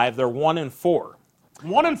last 5, they're 1-4.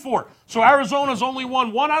 1-4. So Arizona's only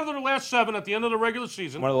won 1 out of their last 7 at the end of the regular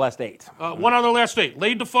season. 1 of the last 8. 1 out of their last 8.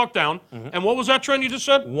 Laid the fuck down. Mm-hmm. And what was that trend you just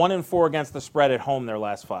said? 1-4 against the spread at home their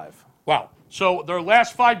last 5. Wow. So their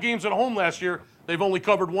last 5 games at home last year, they've only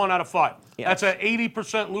covered 1 out of 5. Yes. That's an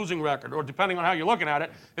 80% losing record, or depending on how you're looking at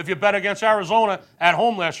it. If you bet against Arizona at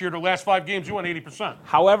home last year, their last 5 games, you won 80%.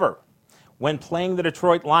 However, when playing the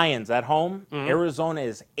Detroit Lions at home, Arizona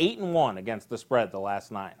is 8-1 against the spread the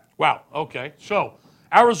last 9. Wow. Okay. So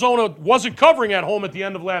Arizona wasn't covering at home at the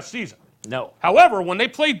end of last season. No. However, when they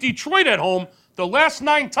played Detroit at home, the last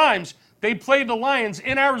 9 times they played the Lions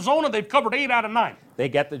in Arizona, they've covered 8 out of 9. They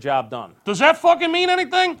get the job done. Does that fucking mean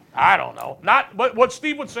anything? I don't know. But what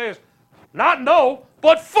Steve would say is, not no,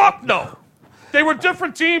 but fuck no. They were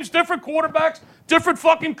different teams, different quarterbacks, different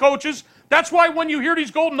fucking coaches. That's why when you hear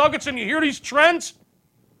these golden nuggets and you hear these trends,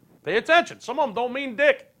 Pay attention. Some of them don't mean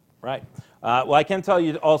dick. Right. Well, I can tell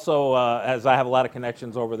you also, as I have a lot of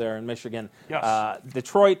connections over there in Michigan, Yes.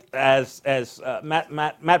 Detroit, as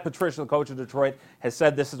Matt Patricia, the coach of Detroit, has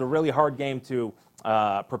said this is a really hard game to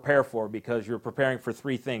prepare for because you're preparing for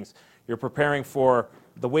three things. You're preparing for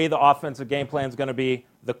the way the offensive game plan is going to be,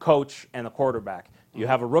 the coach, and the quarterback. You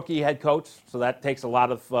have a rookie head coach, so that takes a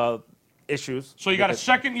lot of issues. So you got a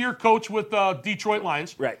second-year coach with Detroit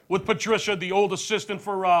Lions. Right. With Patricia, the old assistant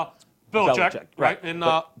for Belichick. Right. And,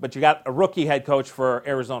 but you got a rookie head coach for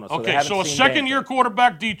Arizona. So okay, so a second-year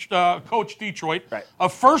quarterback coach Detroit. Right. A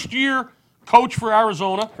first-year coach for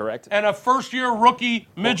Arizona. Correct. And a first-year rookie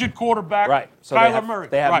midget quarterback, right. So Kyler Murray.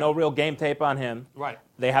 They have no real game tape on him. Right.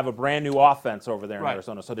 They have a brand-new offense over there in Right.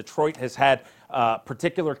 Arizona. So Detroit has had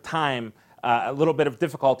particular time, a little bit of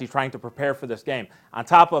difficulty trying to prepare for this game. On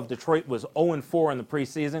top of Detroit was 0-4 in the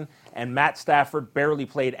preseason, and Matt Stafford barely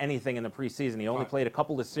played anything in the preseason. He only played a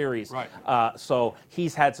couple of series. Right. So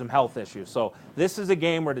he's had some health issues. So this is a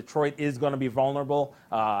game where Detroit is going to be vulnerable.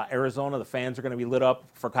 Arizona, the fans are going to be lit up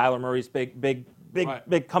for Kyler Murray's big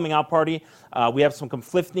coming out party. We have some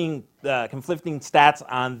conflicting stats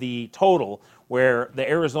on the total, where the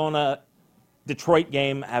Arizona-Detroit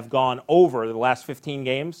game have gone over the last 15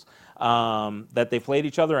 games that they played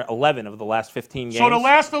each other, 11 of the last 15 games. So the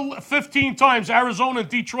last 15 times Arizona and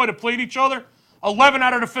Detroit have played each other, 11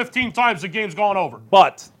 out of the 15 times the game's gone over.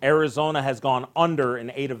 But Arizona has gone under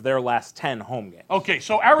in 8 of their last 10 home games. Okay,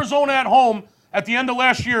 so Arizona at home at the end of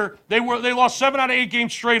last year, they lost 7 out of 8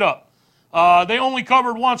 games straight up. They only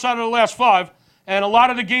covered once out of the last 5, and a lot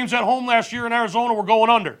of the games at home last year in Arizona were going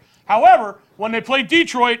under. However, when they played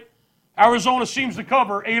Detroit, Arizona seems to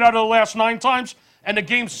cover 8 out of the last 9 times, and the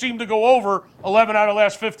games seem to go over 11 out of the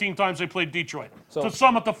last 15 times they played Detroit. So to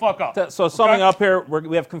sum it the fuck up. So summing up here,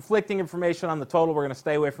 we have conflicting information on the total. We're going to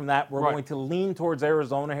stay away from that. We're going to lean towards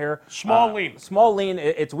Arizona here. Small lean. Small lean.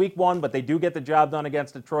 It's week 1, but they do get the job done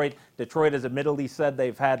against Detroit. Detroit has admittedly said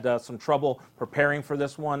they've had some trouble preparing for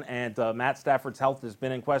this one, and Matt Stafford's health has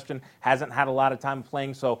been in question. Hasn't had a lot of time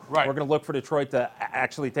playing, so we're going to look for Detroit to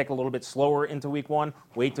actually take a little bit slower into week 1,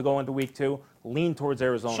 wait to go into week 2, lean towards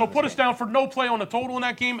Arizona. So put us down for no play on the total in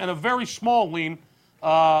that game and a very small lean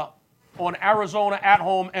on Arizona at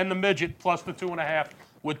home and the midget plus the 2.5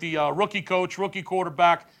 with the rookie coach, rookie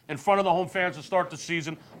quarterback in front of the home fans to start the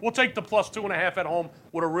season. We'll take the plus 2.5 at home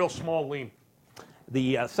with a real small lean.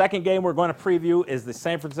 The second game we're going to preview is the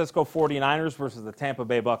San Francisco 49ers versus the Tampa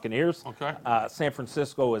Bay Buccaneers. Okay. San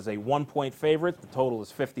Francisco is a 1-point favorite. The total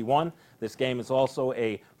is 51. This game is also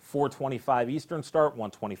a 4:25 Eastern start,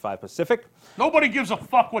 1:25 Pacific. Nobody gives a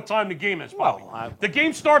fuck what time the game is, Bobby. Well, the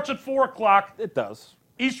game starts at 4 o'clock. It does.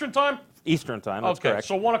 Eastern time? Eastern time, that's correct.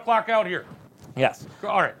 So 1 o'clock out here. Yes.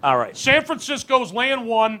 All right. All right. San Francisco's laying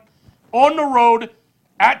 1 on the road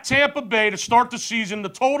at Tampa Bay to start the season. The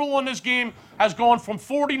total on this game has gone from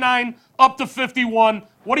 49 up to 51.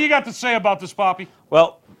 What do you got to say about this, Poppy?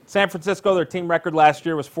 Well, San Francisco, their team record last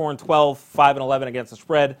year was 4-12, 5-11 against the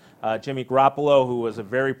spread. Jimmy Garoppolo, who was a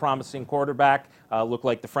very promising quarterback, looked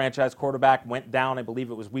like the franchise quarterback, went down, I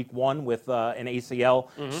believe it was week 1 with an ACL.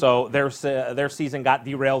 So their season got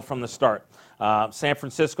derailed from the start. San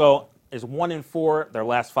Francisco is 1-4 their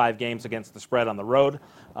last 5 games against the spread on the road.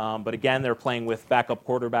 But again, they're playing with backup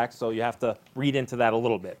quarterbacks, so you have to read into that a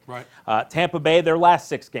little bit. Right. Tampa Bay, their last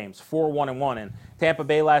 6 games, 4-1-1. And Tampa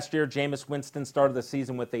Bay last year, Jameis Winston started the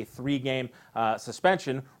season with a 3-game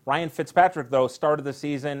suspension. Ryan Fitzpatrick, though, started the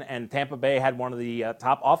season, and Tampa Bay had one of the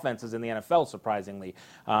top offenses in the NFL, surprisingly.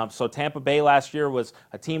 So Tampa Bay last year was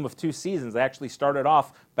a team of 2 seasons. They actually started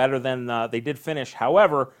off better than they did finish.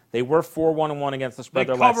 However, they were 4-1-1 against the spread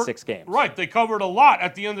last 6 games. Right. They covered a lot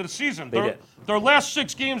at the end of the season. They did. Their last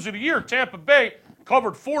 6 games of the year, Tampa Bay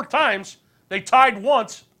covered 4 times. They tied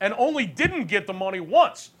once and only didn't get the money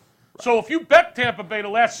once. So if you bet Tampa Bay the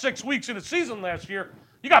last 6 weeks of the season last year,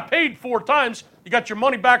 you got paid 4 times. You got your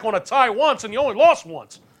money back on a tie once, and you only lost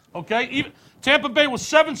once. Okay? Tampa Bay was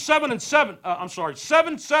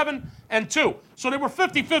 7-7-2. So they were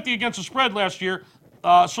 50-50 against the spread last year.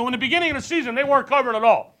 So in the beginning of the season, they weren't covered at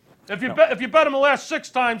all. If you bet them the last 6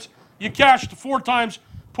 times, you cashed 4 times,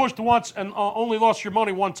 pushed once, and only lost your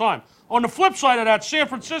money 1 time. On the flip side of that, San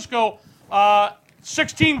Francisco,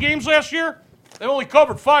 16 games last year, they only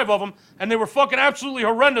covered 5 of them, and they were fucking absolutely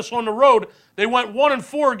horrendous on the road. They went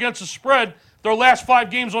 1-4 against the spread their last 5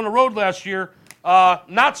 games on the road last year.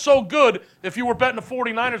 Not so good if you were betting the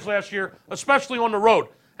 49ers last year, especially on the road.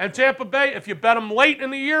 And Tampa Bay, if you bet them late in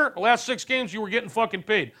the year, the last 6 games, you were getting fucking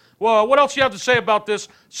paid. Well, what else you have to say about this?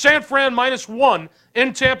 San Fran -1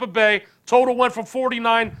 in Tampa Bay. Total went from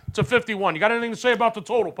 49 to 51. You got anything to say about the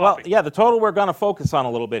total, Poppy? Well, yeah, the total we're going to focus on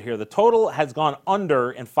a little bit here. The total has gone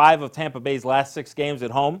under in 5 of Tampa Bay's last 6 games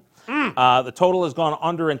at home. The total has gone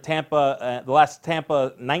under in Tampa. The last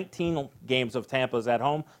 19 games of Tampa's at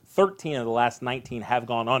home. 13 of the last 19 have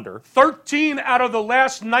gone under. 13 out of the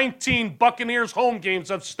last 19 Buccaneers home games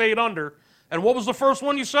have stayed under. And what was the first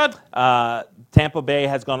one you said? Tampa Bay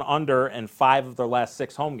has gone under in 5 of their last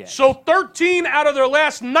 6 home games. So 13 out of their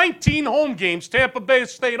last 19 home games, Tampa Bay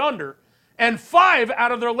has stayed under, and 5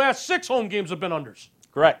 out of their last 6 home games have been unders.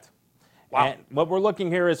 Correct. Wow. And what we're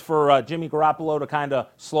looking here is for Jimmy Garoppolo to kind of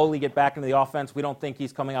slowly get back into the offense. We don't think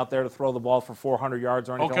he's coming out there to throw the ball for 400 yards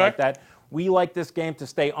or anything like that. We like this game to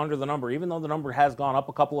stay under the number. Even though the number has gone up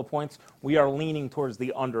a couple of points, we are leaning towards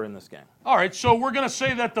the under in this game. All right, so we're going to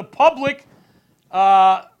say that the public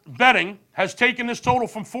betting has taken this total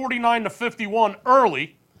from 49 to 51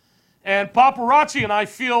 early. And Paparazzi and I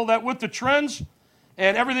feel that with the trends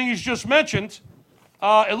and everything he's just mentioned,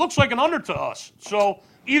 it looks like an under to us. So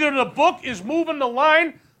either the book is moving the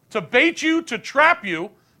line to bait you, to trap you,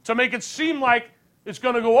 to make it seem like it's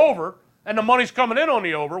going to go over, and the money's coming in on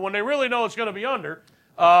the over when they really know it's going to be under.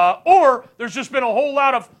 Or there's just been a whole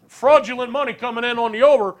lot of fraudulent money coming in on the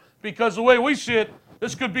over because the way we see it,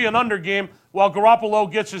 this could be an under game while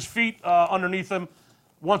Garoppolo gets his feet underneath him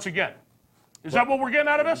once again. Is that what we're getting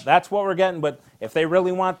out of this? That's what we're getting, but if they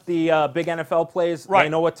really want the big NFL plays, Right. they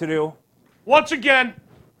know what to do. Once again,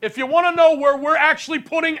 if you want to know where we're actually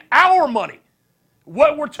putting our money,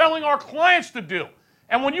 what we're telling our clients to do,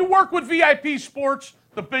 and when you work with VIP Sports,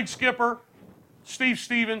 the Big Skipper, Steve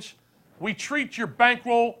Stevens, we treat your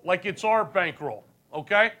bankroll like it's our bankroll,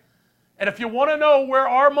 okay? And if you want to know where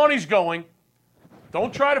our money's going,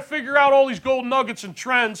 don't try to figure out all these gold nuggets and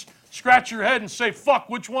trends, scratch your head and say, fuck,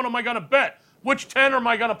 which one am I going to bet? Which 10 am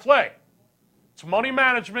I going to play? It's money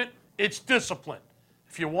management. It's discipline.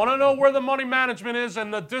 If you want to know where the money management is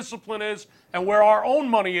and the discipline is and where our own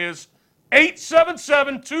money is,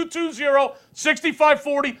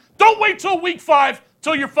 877-220-6540. Don't wait till week 5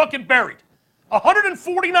 till you're fucking buried.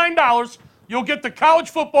 $149. You'll get the college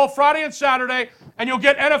football Friday and Saturday, and you'll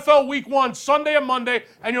get NFL week 1 Sunday and Monday,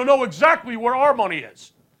 and you'll know exactly where our money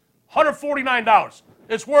is. $149.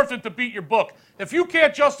 It's worth it to beat your book. If you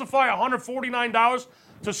can't justify $149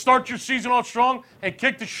 to start your season off strong and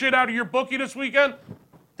kick the shit out of your bookie this weekend,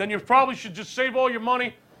 then you probably should just save all your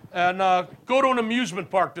money and go to an amusement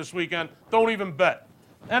park this weekend. Don't even bet.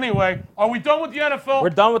 Anyway, are we done with the NFL? We're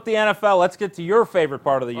done with the NFL. Let's get to your favorite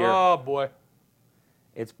part of the year. Oh, boy.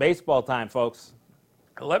 It's baseball time, folks.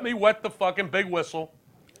 Let me wet the fucking big whistle,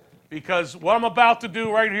 because what I'm about to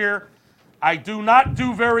do right here, I do not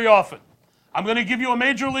do very often. I'm going to give you a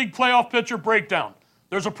Major League playoff pitcher breakdown.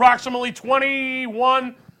 There's approximately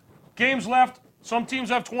 21 games left. Some teams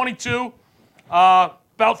have 22. About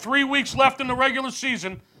 3 weeks left in the regular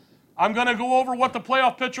season. I'm going to go over what the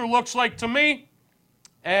playoff pitcher looks like to me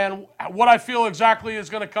and what I feel exactly is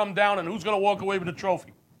going to come down and who's going to walk away with the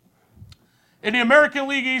trophy. In the American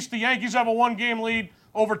League East, the Yankees have a 1-game lead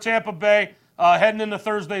over Tampa Bay heading into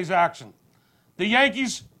Thursday's action. The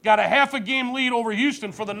Yankees got a half-a-game lead over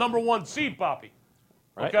Houston for the number 1 seed, Poppy.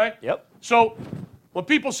 Right? Okay? Yep. So when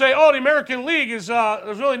people say, oh, the American League is,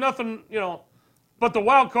 there's really nothing, but the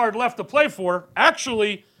wild card left to play for,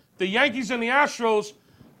 actually, the Yankees and the Astros,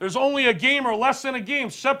 there's only a game or less than a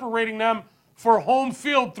game separating them for home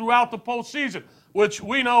field throughout the postseason, which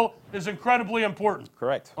we know is incredibly important.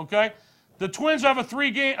 Correct. Okay? The Twins have a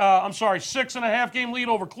 6.5 game lead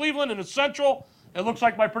over Cleveland in the Central. It looks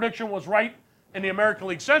like my prediction was right in the American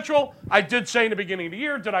League Central. I did say in the beginning of the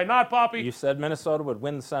year, did I not, Poppy? You said Minnesota would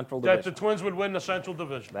win the Central Division. That the Twins would win the Central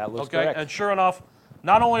Division. That looks correct. And sure enough,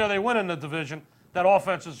 not only are they winning the division, that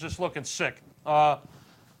offense is just looking sick.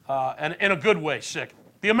 And in a good way, sick.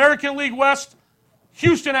 The American League West,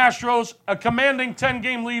 Houston Astros, a commanding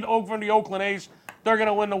 10-game lead over the Oakland A's. They're going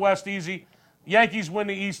to win the West easy. Yankees win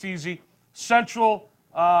the East easy. Central,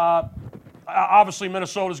 obviously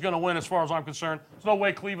Minnesota's going to win as far as I'm concerned. There's no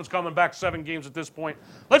way Cleveland's coming back 7 games at this point.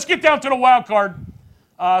 Let's get down to the wild card.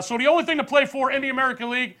 So the only thing to play for in the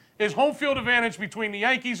American League is home field advantage between the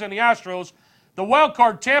Yankees and the Astros. The wild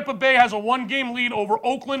card, Tampa Bay has a 1-game lead over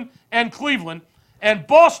Oakland and Cleveland. And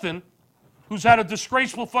Boston, who's had a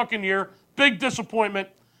disgraceful fucking year, big disappointment,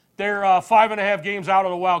 they're 5.5 games out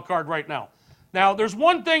of the wild card right now. Now, there's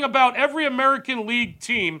one thing about every American League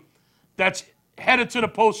team that's headed to the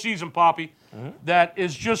postseason, Poppy, that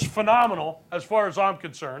is just phenomenal as far as I'm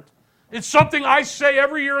concerned. It's something I say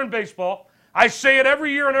every year in baseball. I say it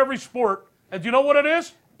every year in every sport. And do you know what it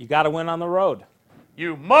is? You got to win on the road.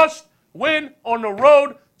 You must win on the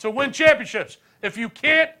road to win championships. If you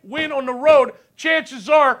can't win on the road, chances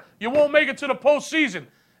are you won't make it to the postseason.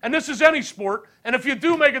 And this is any sport. And if you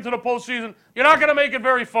do make it to the postseason, you're not going to make it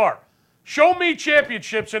very far. Show me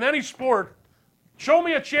championships in any sport. Show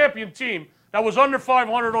me a champion team that was under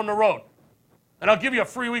 500 on the road. And I'll give you a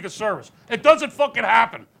free week of service. It doesn't fucking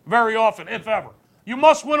happen very often, if ever. You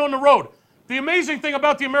must win on the road. The amazing thing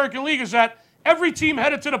about the American League is that every team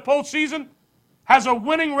headed to the postseason has a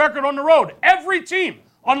winning record on the road. Every team.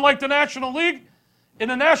 Unlike the National League, in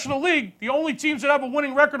the National League, the only teams that have a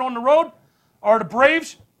winning record on the road are the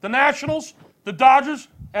Braves, the Nationals, the Dodgers,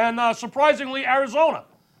 and surprisingly, Arizona.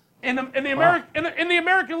 In the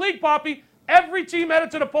American League, Poppy, every team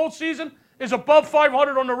headed to the postseason is above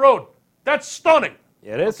 500 on the road. That's stunning.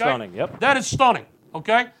 It is stunning, yep. That is stunning,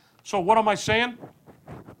 okay? So what am I saying?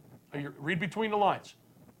 Read between the lines.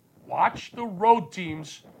 Watch the road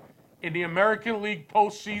teams in the American League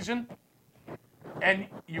postseason, and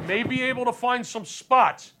you may be able to find some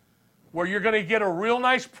spots where you're going to get a real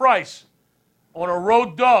nice price on a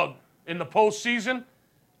road dog in the postseason.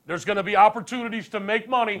 There's going to be opportunities to make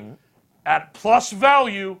money at plus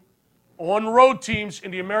value on road teams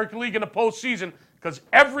in the American League in the postseason because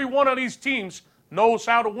every one of these teams knows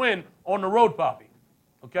how to win on the road, Poppy.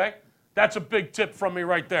 Okay? That's a big tip from me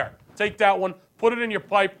right there. Take that one, put it in your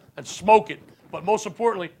pipe, and smoke it. But most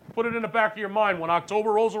importantly, put it in the back of your mind. When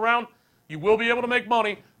October rolls around, you will be able to make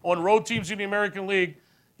money on road teams in the American League.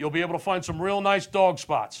 You'll be able to find some real nice dog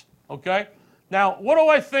spots. Okay? Now, what do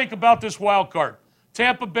I think about this wild card?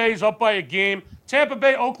 Tampa Bay's up by a game. Tampa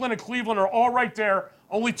Bay, Oakland, and Cleveland are all right there.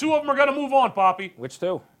 Only two of them are going to move on, Poppy. Which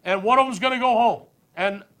two? And one of them's going to go home.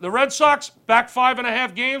 And the Red Sox, back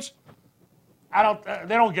 5.5 games,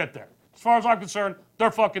 they don't get there. As far as I'm concerned,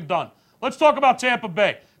 they're fucking done. Let's talk about Tampa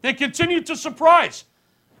Bay. They continue to surprise.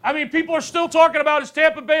 I mean, people are still talking about is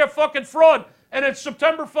Tampa Bay a fucking fraud, and it's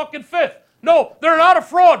September fucking 5th. No, they're not a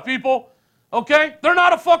fraud, people. Okay? They're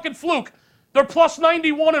not a fucking fluke. They're plus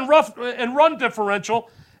 91 in run differential,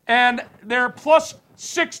 and they're plus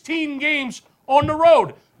 16 games on the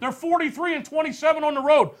road. They're 43 and 27 on the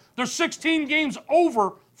road. They're 16 games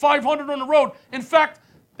over 500 on the road. In fact,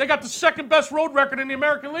 they got the second best road record in the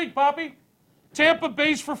American League, Poppy. Tampa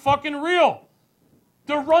Bay's for fucking real.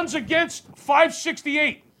 Their runs against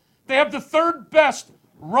 568. They have the third best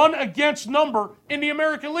run against number in the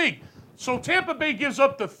American League. So Tampa Bay gives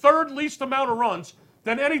up the third least amount of runs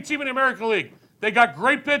than any team in the American League. They got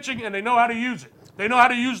great pitching and they know how to use it. They know how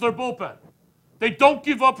to use their bullpen. They don't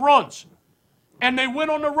give up runs. And they win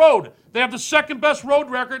on the road. They have the second best road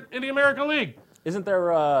record in the American League. Isn't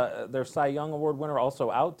their Cy Young Award winner also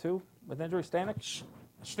out, too, with injury, Stanek?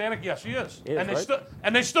 Stanek, yes, he is. He is, right?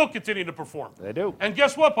 And they still continue to perform. They do. And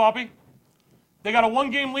guess what, Poppy? They got a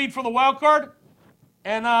one-game lead for the wild card.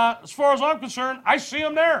 And as far as I'm concerned, I see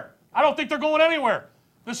them there. I don't think they're going anywhere.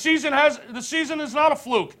 The season is not a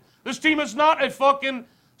fluke. This team is not a fucking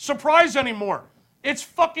surprise anymore. It's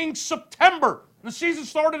fucking September. The season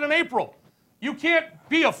started in April. You can't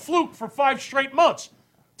be a fluke for 5 straight months.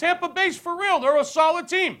 Tampa Bay's for real. They're a solid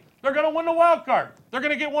team. They're going to win the wild card. They're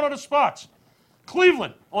going to get one of the spots.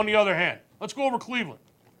 Cleveland, on the other hand. Let's go over Cleveland.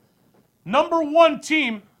 Number 1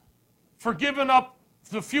 team for giving up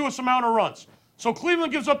the fewest amount of runs. So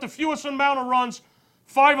Cleveland gives up the fewest amount of runs,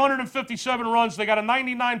 557 runs. They got a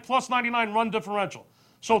 99 plus 99 run differential.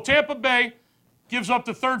 So Tampa Bay gives up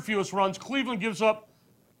the third fewest runs. Cleveland gives up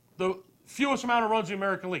the fewest amount of runs in the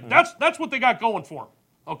American League. That's what they got going for them.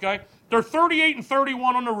 Okay? They're 38 and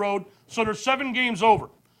 31 on the road, so they're 7 games over.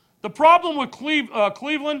 The problem with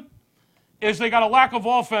Cleveland is they got a lack of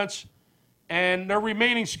offense, and their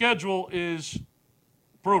remaining schedule is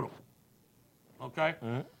brutal. Okay?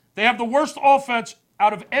 Mm-hmm. They have the worst offense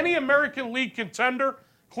out of any American League contender.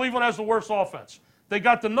 Cleveland has the worst offense. They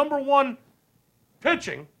got the number 1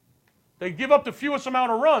 pitching. They give up the fewest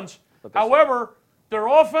amount of runs. However, their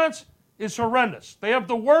offense is horrendous. They have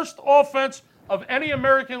the worst offense of any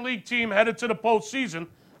American League team headed to the postseason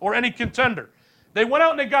or any contender. They went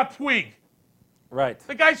out and they got Puig. Right.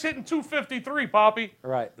 The guy's hitting 253, Poppy.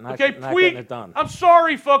 Right. Not getting it done. I'm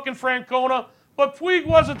sorry, fucking Francona, but Puig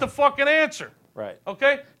wasn't the fucking answer. Right.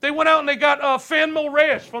 Okay? They went out and they got Fanmil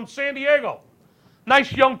Reyes from San Diego.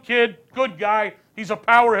 Nice young kid, good guy. He's a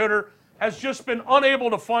power hitter. Has just been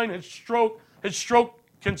unable to find his stroke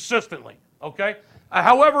consistently. Okay?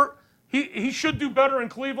 However, he should do better in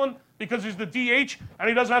Cleveland because he's the DH and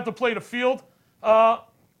he doesn't have to play the field.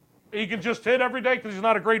 He can just hit every day because he's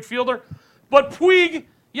not a great fielder. But Puig,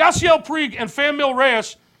 Yasiel Puig and Fanmil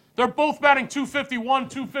Reyes, they're both batting 251,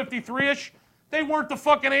 253-ish. They weren't the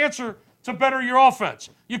fucking answer to better your offense.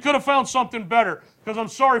 You could have found something better because I'm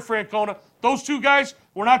sorry, Francona, Those two guys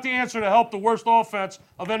were not the answer to help the worst offense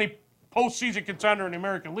of any postseason contender in the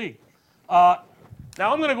American League. Now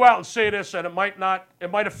I'm going to go out and say this, and it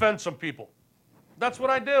might offend some people. That's what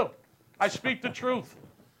I do. I speak the truth.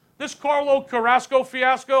 This Carlos Carrasco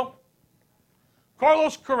fiasco,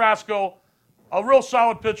 Carlos Carrasco, a real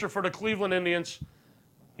solid pitcher for the Cleveland Indians.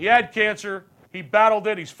 He had cancer. He battled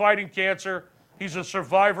it. He's fighting cancer. He's a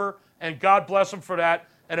survivor, and God bless him for that,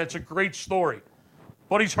 and it's a great story.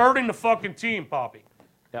 But he's hurting the fucking team, Poppy.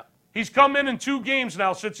 Yeah. He's come in 2 games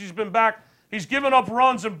now since he's been back. He's given up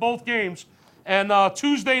runs in both games. And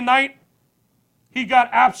Tuesday night, he got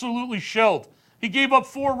absolutely shelled. He gave up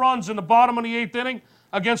 4 runs in the bottom of the 8th inning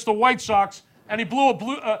against the White Sox, and he blew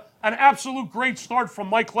an absolute great start from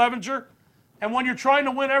Mike Clevenger. And when you're trying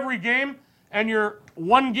to win every game and you're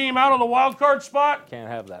 1 game out of the wild card spot, Can't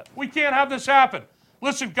have that. we can't have this happen.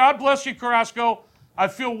 Listen, God bless you, Carrasco. I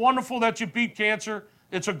feel wonderful that you beat cancer.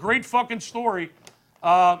 It's a great fucking story.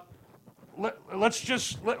 Let's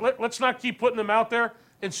not keep putting them out there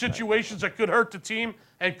in situations that could hurt the team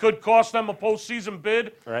and could cost them a postseason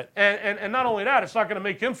bid. Right. And not only that, it's not going to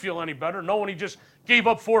make him feel any better knowing he just gave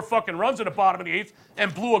up 4 fucking runs in the bottom of the 8th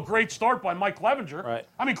and blew a great start by Mike Clevenger. Right.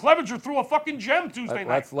 I mean, Clevenger threw a fucking gem Tuesday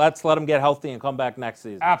night. Let's let him get healthy and come back next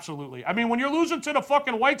season. Absolutely. I mean, when you're losing to the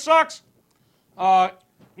fucking White Sox,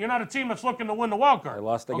 you're not a team that's looking to win the wild card. They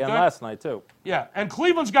lost again okay? last night, too. Yeah, and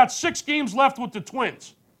Cleveland's got 6 games left with the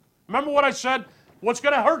Twins. Remember what I said? What's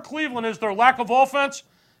going to hurt Cleveland is their lack of offense,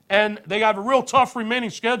 and they have a real tough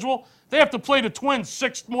remaining schedule. They have to play the Twins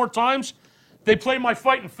 6 more times. They play my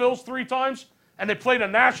Fightin' Phils 3 times, and they play the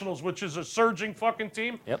Nationals, which is a surging fucking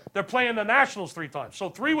team. Yep. They're playing the Nationals 3 times. So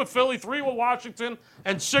 3 with Philly, 3 with Washington,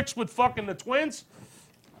 and 6 with fucking the Twins.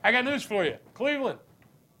 I got news for you. Cleveland,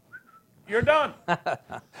 you're done.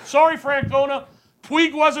 Sorry, Francona.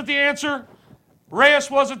 Puig wasn't the answer. Reyes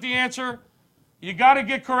wasn't the answer. You got to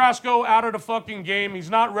get Carrasco out of the fucking game. He's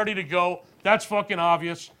not ready to go. That's fucking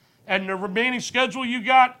obvious. And the remaining schedule you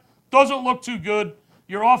got doesn't look too good.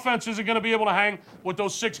 Your offense isn't going to be able to hang with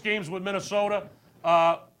those 6 games with Minnesota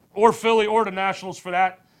or Philly or the Nationals for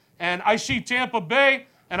that. And I see Tampa Bay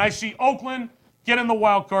and I see Oakland getting the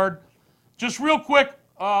wild card. Just real quick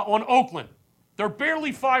on Oakland. They're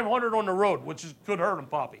barely 500 on the road, which could hurt them,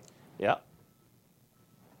 Poppy. Yeah.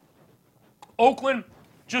 Oakland,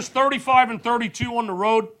 just 35-32 on the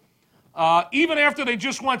road. Even after they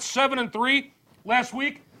just went 7-3 last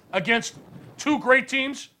week against 2 great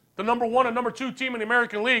teams, the number 1 and number 2 team in the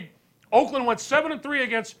American League, Oakland went 7-3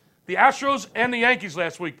 against the Astros and the Yankees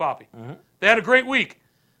last week, Poppy. Mm-hmm. They had a great week.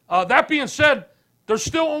 That being said, they're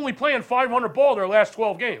still only playing 500 ball their last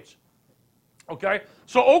 12 games. Okay?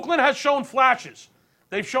 So Oakland has shown flashes.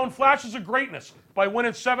 They've shown flashes of greatness by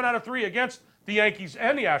winning 7 out of 3 against the Yankees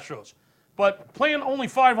and the Astros. But playing only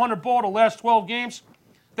 500 ball the last 12 games,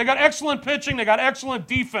 they got excellent pitching. They got excellent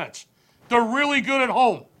defense. They're really good at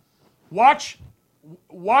home. Watch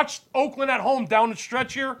Oakland at home down the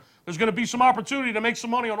stretch here. There's going to be some opportunity to make some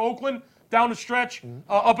money on Oakland down the stretch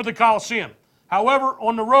up at the Coliseum. However,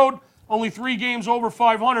 on the road, only 3 games over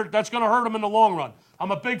 500. That's going to hurt them in the long run.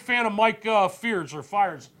 I'm a big fan of Mike Fires,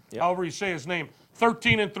 however you say his name.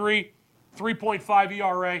 13-3, 3.5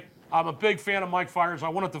 ERA. I'm a big fan of Mike Fires. I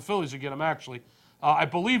wanted the Phillies to get him, actually. I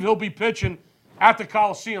believe he'll be pitching at the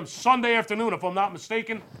Coliseum Sunday afternoon, if I'm not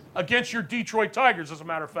mistaken, against your Detroit Tigers, as a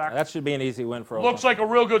matter of fact. That should be an easy win for Oakland. Looks like a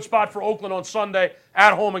real good spot for Oakland on Sunday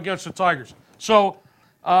at home against the Tigers. So,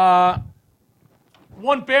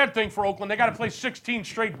 one bad thing for Oakland, they got to play 16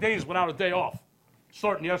 straight days without a day off,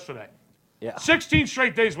 starting yesterday. Yeah. 16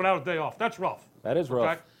 straight days without a day off. That's rough. That is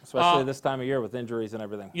rough, Okay. especially this time of year with injuries and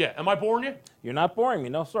everything. Yeah. Am I boring you? You're not boring me,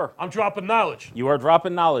 no, sir. I'm dropping knowledge. You are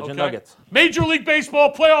dropping knowledge and nuggets. Major League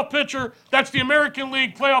Baseball playoff pitcher. That's the American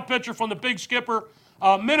League playoff pitcher from the Big Skipper.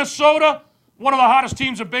 Minnesota, one of the hottest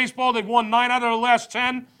teams in baseball. They've won 9 out of the last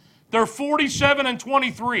 10. They're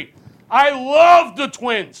 47-23. I love the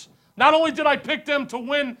Twins. Not only did I pick them to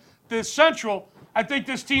win the Central, I think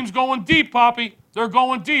this team's going deep, Poppy. They're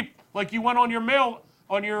going deep. Like you went on your mail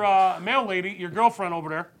lady, your girlfriend over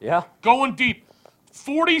there. Yeah. Going deep.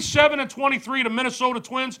 47-23 to Minnesota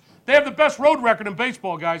Twins. They have the best road record in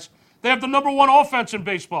baseball, guys. They have the number 1 offense in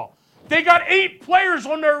baseball. They got 8 players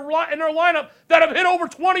in their lineup that have hit over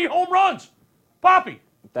 20 home runs. Poppy.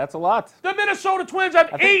 That's a lot. The Minnesota Twins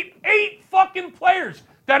have eight fucking players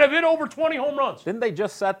that have hit over 20 home runs. Didn't they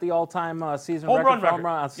just set the all-time season Home record run for home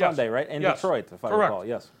run on Yes. Sunday, right? In Yes. Detroit, if I Correct. recall.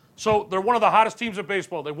 Yes. So they're one of the hottest teams in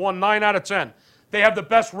baseball. They won 9 out of 10. They have the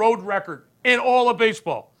best road record in all of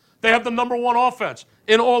baseball. They have the number 1 offense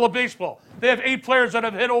in all of baseball. They have 8 players that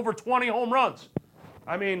have hit over 20 home runs.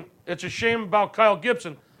 I mean, it's a shame about Kyle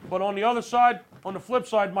Gibson, But on the other side, on the flip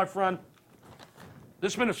side, my friend,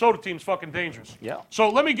 this Minnesota team's fucking dangerous. Yeah. So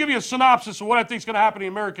let me give you a synopsis of what I think is going to happen in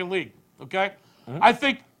the American League. Okay. I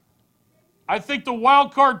think the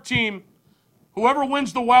wild card team, whoever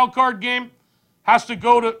wins the wild card game, has to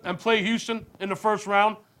go to and play Houston in the first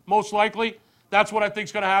round. Most likely, that's what I think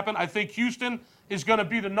is going to happen. I think Houston is going to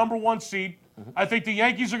be the number 1 seed. I think the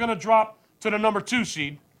Yankees are going to drop to the number 2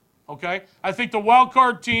 seed. Okay. I think the wild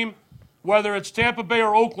card team, whether it's Tampa Bay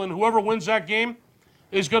or Oakland, whoever wins that game,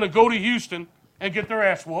 is going to go to Houston and get their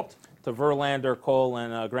ass whooped. To Verlander, Cole,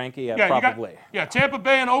 and Greinke, probably. Tampa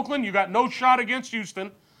Bay and Oakland, you got no shot against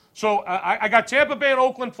Houston. So I got Tampa Bay and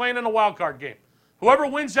Oakland playing in a wild card game. Whoever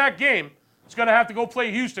wins that game is going to have to go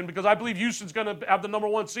play Houston because I believe Houston's going to have the number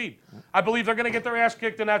 1 seed. I believe they're going to get their ass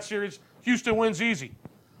kicked in that series. Houston wins easy.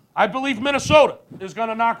 I believe Minnesota is going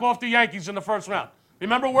to knock off the Yankees in the first round.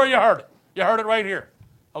 Remember where you heard it. You heard it right here.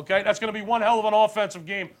 Okay, that's going to be one hell of an offensive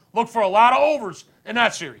game. Look for a lot of overs in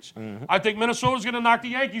that series. I think Minnesota's going to knock the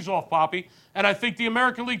Yankees off, Poppy. And I think the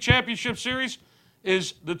American League Championship Series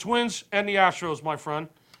is the Twins and the Astros, my friend.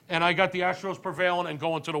 And I got the Astros prevailing and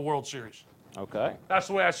going to the World Series. Okay. That's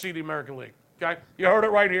the way I see the American League. Okay, you heard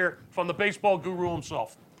it right here from the baseball guru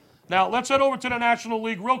himself. Now, let's head over to the National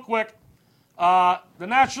League real quick. The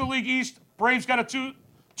National League East, Braves got a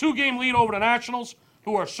two-game lead over the Nationals,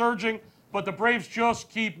 who are surging, but the Braves just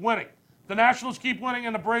keep winning. The Nationals keep winning,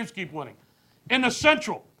 and the Braves keep winning. In the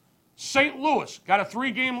Central, St. Louis got a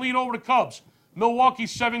 3-game lead over the Cubs.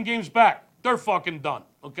 Milwaukee's 7 games back. They're fucking done,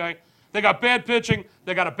 okay? They got bad pitching.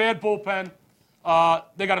 They got a bad bullpen.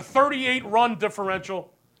 They got a 38-run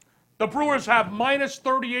differential. The Brewers have minus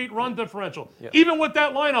 38 run differential. Yep. Even with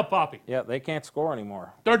that lineup, Poppy. Yeah, they can't score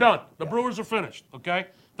anymore. They're done. The Brewers are finished, okay?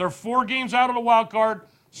 They're 4 games out of the wild card,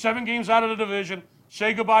 7 games out of the division.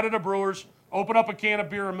 Say goodbye to the Brewers. Open up a can of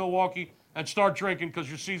beer in Milwaukee and start drinking because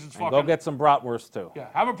your season's fucking... Go get some bratwurst, too. Yeah,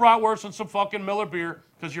 have a bratwurst and some fucking Miller beer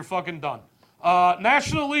because you're fucking done.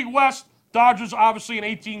 National League West, Dodgers obviously an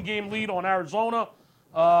 18-game lead on Arizona.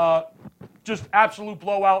 Just absolute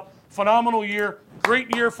blowout. Phenomenal year.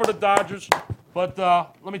 Great year for the Dodgers. But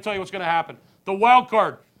let me tell you what's going to happen. The wild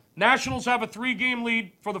card. Nationals have a 3-game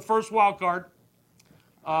lead for the first wild card.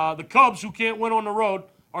 The Cubs, who can't win on the road,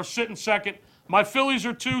 are sitting second. My Phillies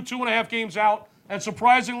are 2.5 games out. And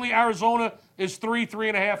surprisingly, Arizona is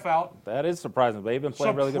 3.5 out. That is surprising. They've been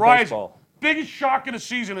playing really good baseball. Biggest shock of the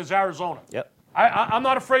season is Arizona. Yep. I'm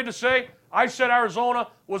not afraid to say, I said Arizona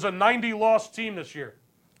was a 90-loss team this year.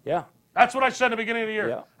 Yeah. That's what I said in the beginning of the year.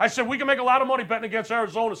 Yeah. I said, we can make a lot of money betting against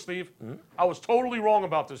Arizona, Steve. Mm-hmm. I was totally wrong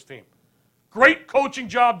about this team. Great coaching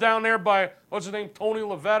job down there by, what's his name, Tony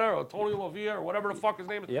Lavetta or Tony Lavia or whatever the fuck his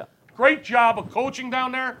name is. Yeah. Great job of coaching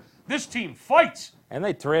down there. This team fights. And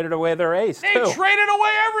they traded away their ace, They too. traded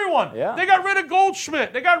away everyone. Yeah. They got rid of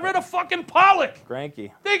Goldschmidt. They got rid of fucking Pollock.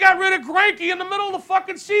 Greinke. They got rid of Greinke in the middle of the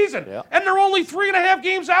fucking season. Yeah. And they're only 3.5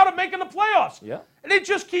 games out of making the playoffs. Yeah. And they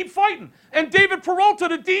just keep fighting. And David Peralta,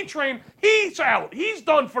 the D train, he's out. He's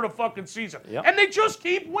done for the fucking season. Yeah. And they just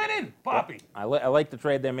keep winning, Poppy. I like the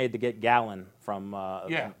trade they made to get Gallen from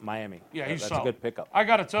Miami. Yeah, That's solid. a good pickup. I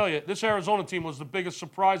got to tell you, this Arizona team was the biggest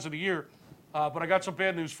surprise of the year. But I got some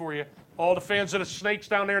bad news for you. All the fans of the Snakes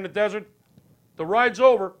down there in the desert, the ride's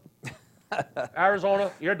over.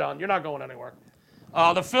 Arizona, you're done. You're not going anywhere.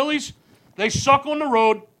 The Phillies, they suck on the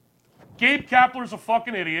road. Gabe Kapler's a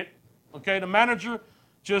fucking idiot. Okay, the manager,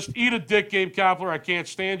 just eat a dick, Gabe Kapler. I can't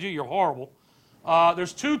stand you. You're horrible.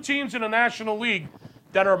 There's 2 teams in the National League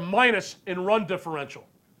that are minus in run differential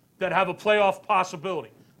that have a playoff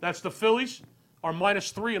possibility. That's the Phillies, are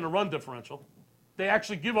minus 3 in the run differential. They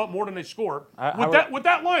actually give up more than they score with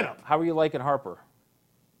that lineup. How are you liking Harper?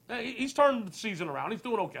 He's turned the season around. He's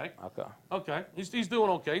doing okay. Okay. He's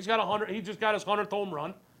doing okay. He's got 100. He just got his 100th home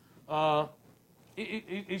run.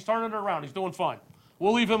 He's turning it around. He's doing fine.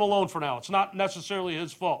 We'll leave him alone for now. It's not necessarily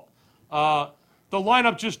his fault. The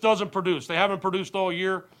lineup just doesn't produce. They haven't produced all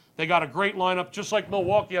year. They got a great lineup, just like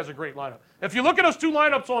Milwaukee has a great lineup. If you look at those 2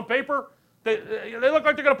 lineups on paper, they look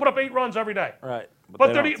like they're going to put up 8 runs every day. Right.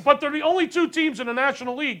 But they're the only 2 teams in the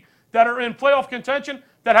National League that are in playoff contention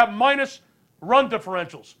that have minus run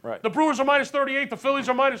differentials. Right. The Brewers are minus 38. The Phillies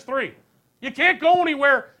are minus 3. You can't go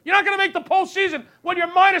anywhere. You're not going to make the postseason when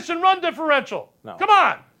you're minus in run differential. No. Come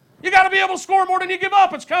on. You got to be able to score more than you give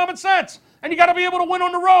up. It's common sense. And you got to be able to win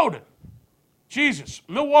on the road. Jesus.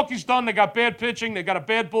 Milwaukee's done. They got bad pitching. They got a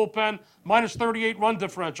bad bullpen. Minus 38 run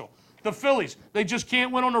differential. The Phillies, they just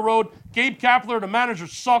can't win on the road. Gabe Kapler, the manager,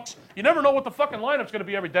 sucks. You never know what the fucking lineup's going to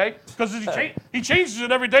be every day because he changes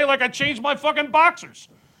it every day like I change my fucking boxers.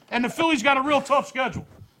 And the Phillies got a real tough schedule.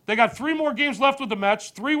 They got 3 more games left with the Mets,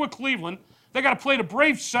 3 with Cleveland, They got to play the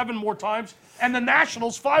Braves 7 more times and the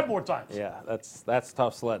Nationals 5 more times. Yeah, that's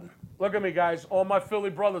tough sledding. Look at me, guys. All my Philly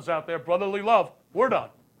brothers out there, brotherly love. We're done.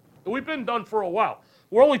 We've been done for a while.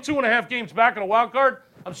 We're only 2.5 games back in the wild card.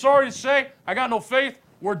 I'm sorry to say, I got no faith.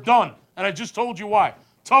 We're done. And I just told you why.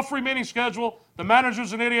 Tough remaining schedule. The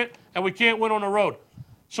manager's an idiot, and we can't win on the road.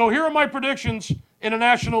 So here are my predictions in the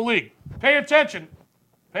National League. Pay attention.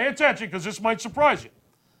 Pay attention, because this might surprise you.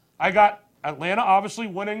 I got Atlanta obviously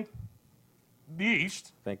winning the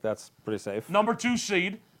East. I think that's pretty safe. Number 2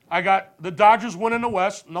 seed. I got the Dodgers winning the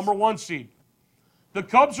West, number 1 seed. The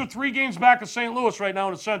Cubs are 3 games back of St. Louis right now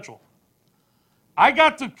in the Central. I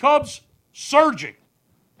got the Cubs surging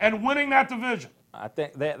and winning that division. I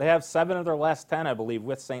think they have 7 of their last 10, I believe,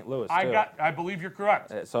 with St. Louis. Too. I believe you're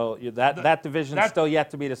correct. So that division's still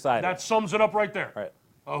yet to be decided. That sums it up right there. Right.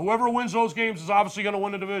 Whoever wins those games is obviously going to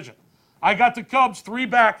win the division. I got the Cubs 3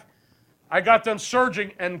 back. I got them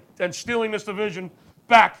surging and stealing this division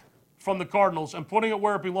back from the Cardinals and putting it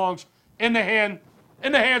where it belongs in the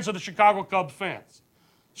hands of the Chicago Cubs fans.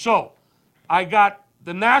 So I got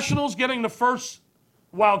the Nationals getting the first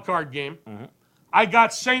wild card game. Mm-hmm. I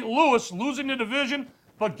got St. Louis losing the division,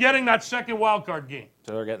 but getting that second wild card game.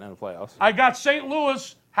 So they're getting in the playoffs. I got St.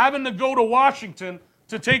 Louis having to go to Washington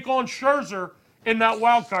to take on Scherzer in that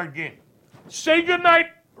wild card game. Say goodnight,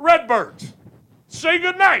 Redbirds. Say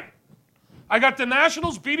goodnight. I got the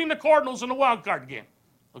Nationals beating the Cardinals in the wild card game.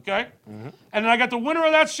 Okay? Mm-hmm. And then I got the winner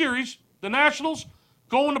of that series, the Nationals,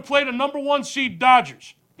 going to play the number 1 seed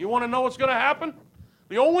Dodgers. You want to know what's going to happen?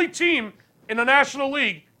 The only team in the National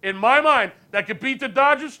League, in my mind, that could beat the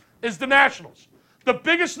Dodgers is the Nationals. The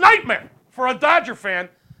biggest nightmare for a Dodger fan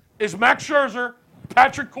is Max Scherzer,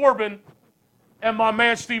 Patrick Corbin, and my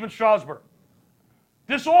man Steven Strasburg.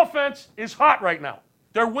 This offense is hot right now.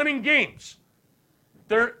 They're winning games.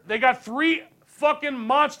 They got 3 fucking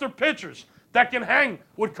monster pitchers that can hang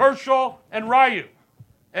with Kershaw and Ryu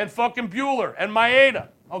and fucking Buehler and Maeda,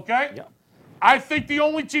 okay? Yeah. I think the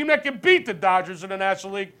only team that can beat the Dodgers in the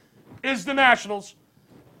National League is the Nationals,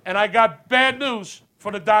 and I got bad news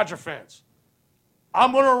for the Dodger fans.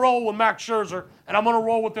 I'm going to roll with Max Scherzer, and I'm going to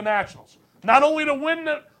roll with the Nationals. Not only to win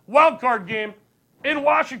the wild card game in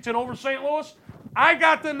Washington over St. Louis, I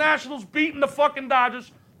got the Nationals beating the fucking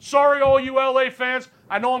Dodgers. Sorry, all you LA fans.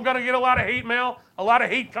 I know I'm going to get a lot of hate mail, a lot of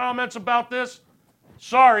hate comments about this.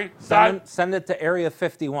 Sorry. Send it to Area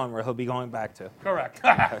 51, where he'll be going back to. Correct.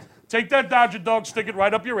 Take that Dodger dog, stick it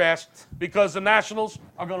right up your ass, because the Nationals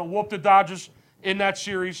are going to whoop the Dodgers in that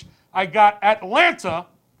series. I got Atlanta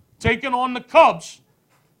taking on the Cubs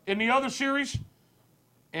in the other series.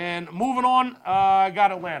 And moving on, I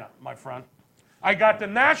got Atlanta, my friend. I got the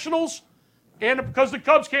Nationals, and because the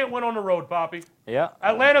Cubs can't win on the road, Poppy. Yeah.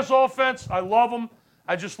 Atlanta's offense, I love them.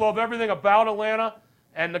 I just love everything about Atlanta.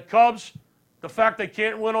 And the Cubs, the fact they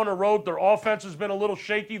can't win on the road, their offense has been a little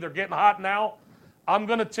shaky. They're getting hot now. I'm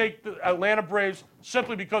going to take the Atlanta Braves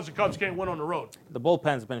simply because the Cubs can't win on the road. The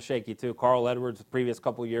bullpen's been shaky, too. Carl Edwards, the previous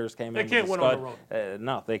couple of years, came in. They can't win on the road.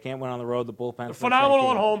 No, they can't win on the road. The bullpen's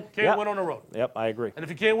phenomenal at home, can't win on the road. Yep, I agree. And if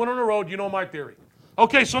you can't win on the road, you know my theory.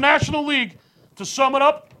 Okay, so National League, to sum it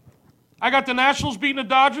up, I got the Nationals beating the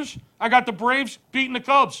Dodgers. I got the Braves beating the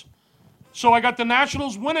Cubs. So I got the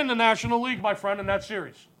Nationals winning the National League, my friend, in that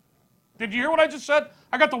series. Did you hear what I just said?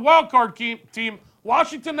 I got the wild card team,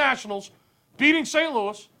 Washington Nationals, beating St.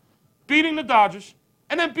 Louis, beating the Dodgers,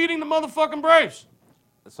 and then beating the motherfucking Braves.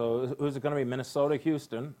 So who's it going to be? Minnesota,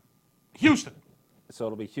 Houston? Houston. So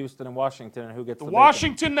it'll be Houston and Washington, and who gets the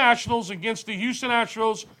Washington Nationals against the Houston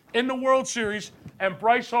Astros in the World Series, and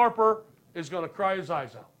Bryce Harper is going to cry his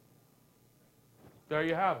eyes out. There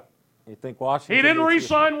you have it. You think Washington? He didn't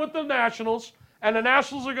re-sign with the Nationals, and the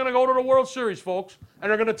Nationals are going to go to the World Series, folks, and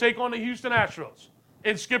they're going to take on the Houston Astros.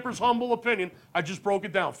 In Skipper's humble opinion, I just broke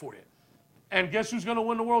it down for you. And guess who's going to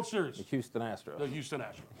win the World Series? The Houston Astros. The Houston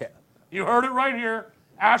Astros. Yeah. You heard it right here.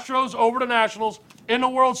 Astros over the Nationals in the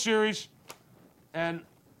World Series. And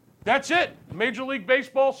that's it. Major League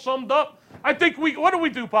Baseball summed up. I think what did we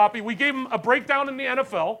do, Poppy? We gave him a breakdown in the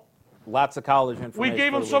NFL. Lots of college information. We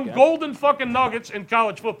gave him some golden fucking nuggets in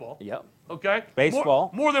college football. Yep. Okay? Baseball.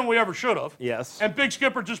 More than we ever should have. Yes. And Big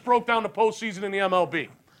Skipper just broke down the postseason in the MLB.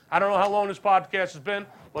 I don't know how long this podcast has been,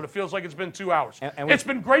 but it feels like it's been 2 hours. It's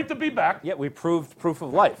been great to be back. Yeah, we proved proof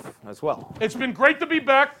of life as well. It's been great to be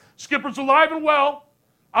back. Skipper's alive and well.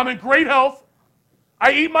 I'm in great health.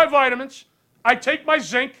 I eat my vitamins. I take my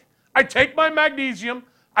zinc. I take my magnesium.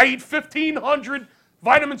 I eat 1,500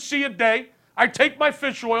 vitamin C a day. I take my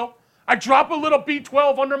fish oil. I drop a little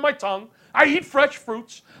B12 under my tongue. I eat fresh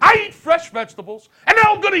fruits. I eat fresh vegetables. And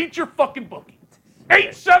now I'm going to eat your fucking bookie.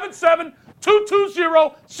 877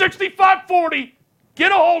 220-6540.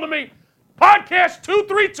 Get a hold of me. Podcast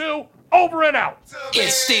 232, over and out.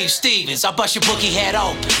 It's Steve Stevens. I bust your bookie head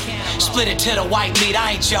open. Split it to the white meat,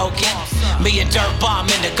 I ain't joking. Me and Dirt Bomb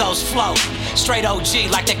in the ghost float. Straight OG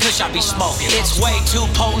like that kush I be smoking. It's way too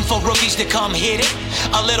potent for rookies to come hit it.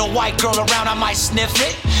 A little white girl around, I might sniff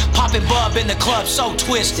it. Poppin' bub in the club, so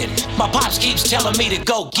twisted. My pops keeps telling me to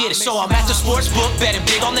go get it. So I'm at the sports book, betting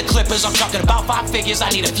big on the Clippers. I'm talking about 5 figures, I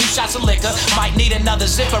need a few shots of liquor. Might need another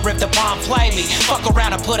zipper if the bomb play me. Fuck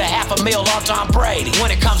around and put a $500,000 on Tom Brady.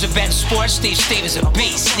 When it comes to betting sports, Steve Stevens a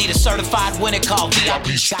beast. Need a certified winner called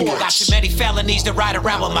VIP Sports. Got too many felonies to ride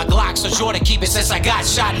around with my Glock, so sure to keep it since I got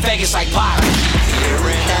shot in Vegas like Pirate.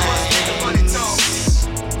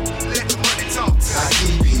 I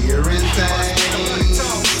keep hearing things.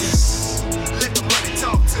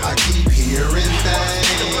 I keep hearing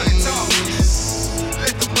things.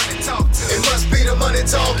 It must be the money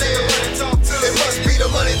talking.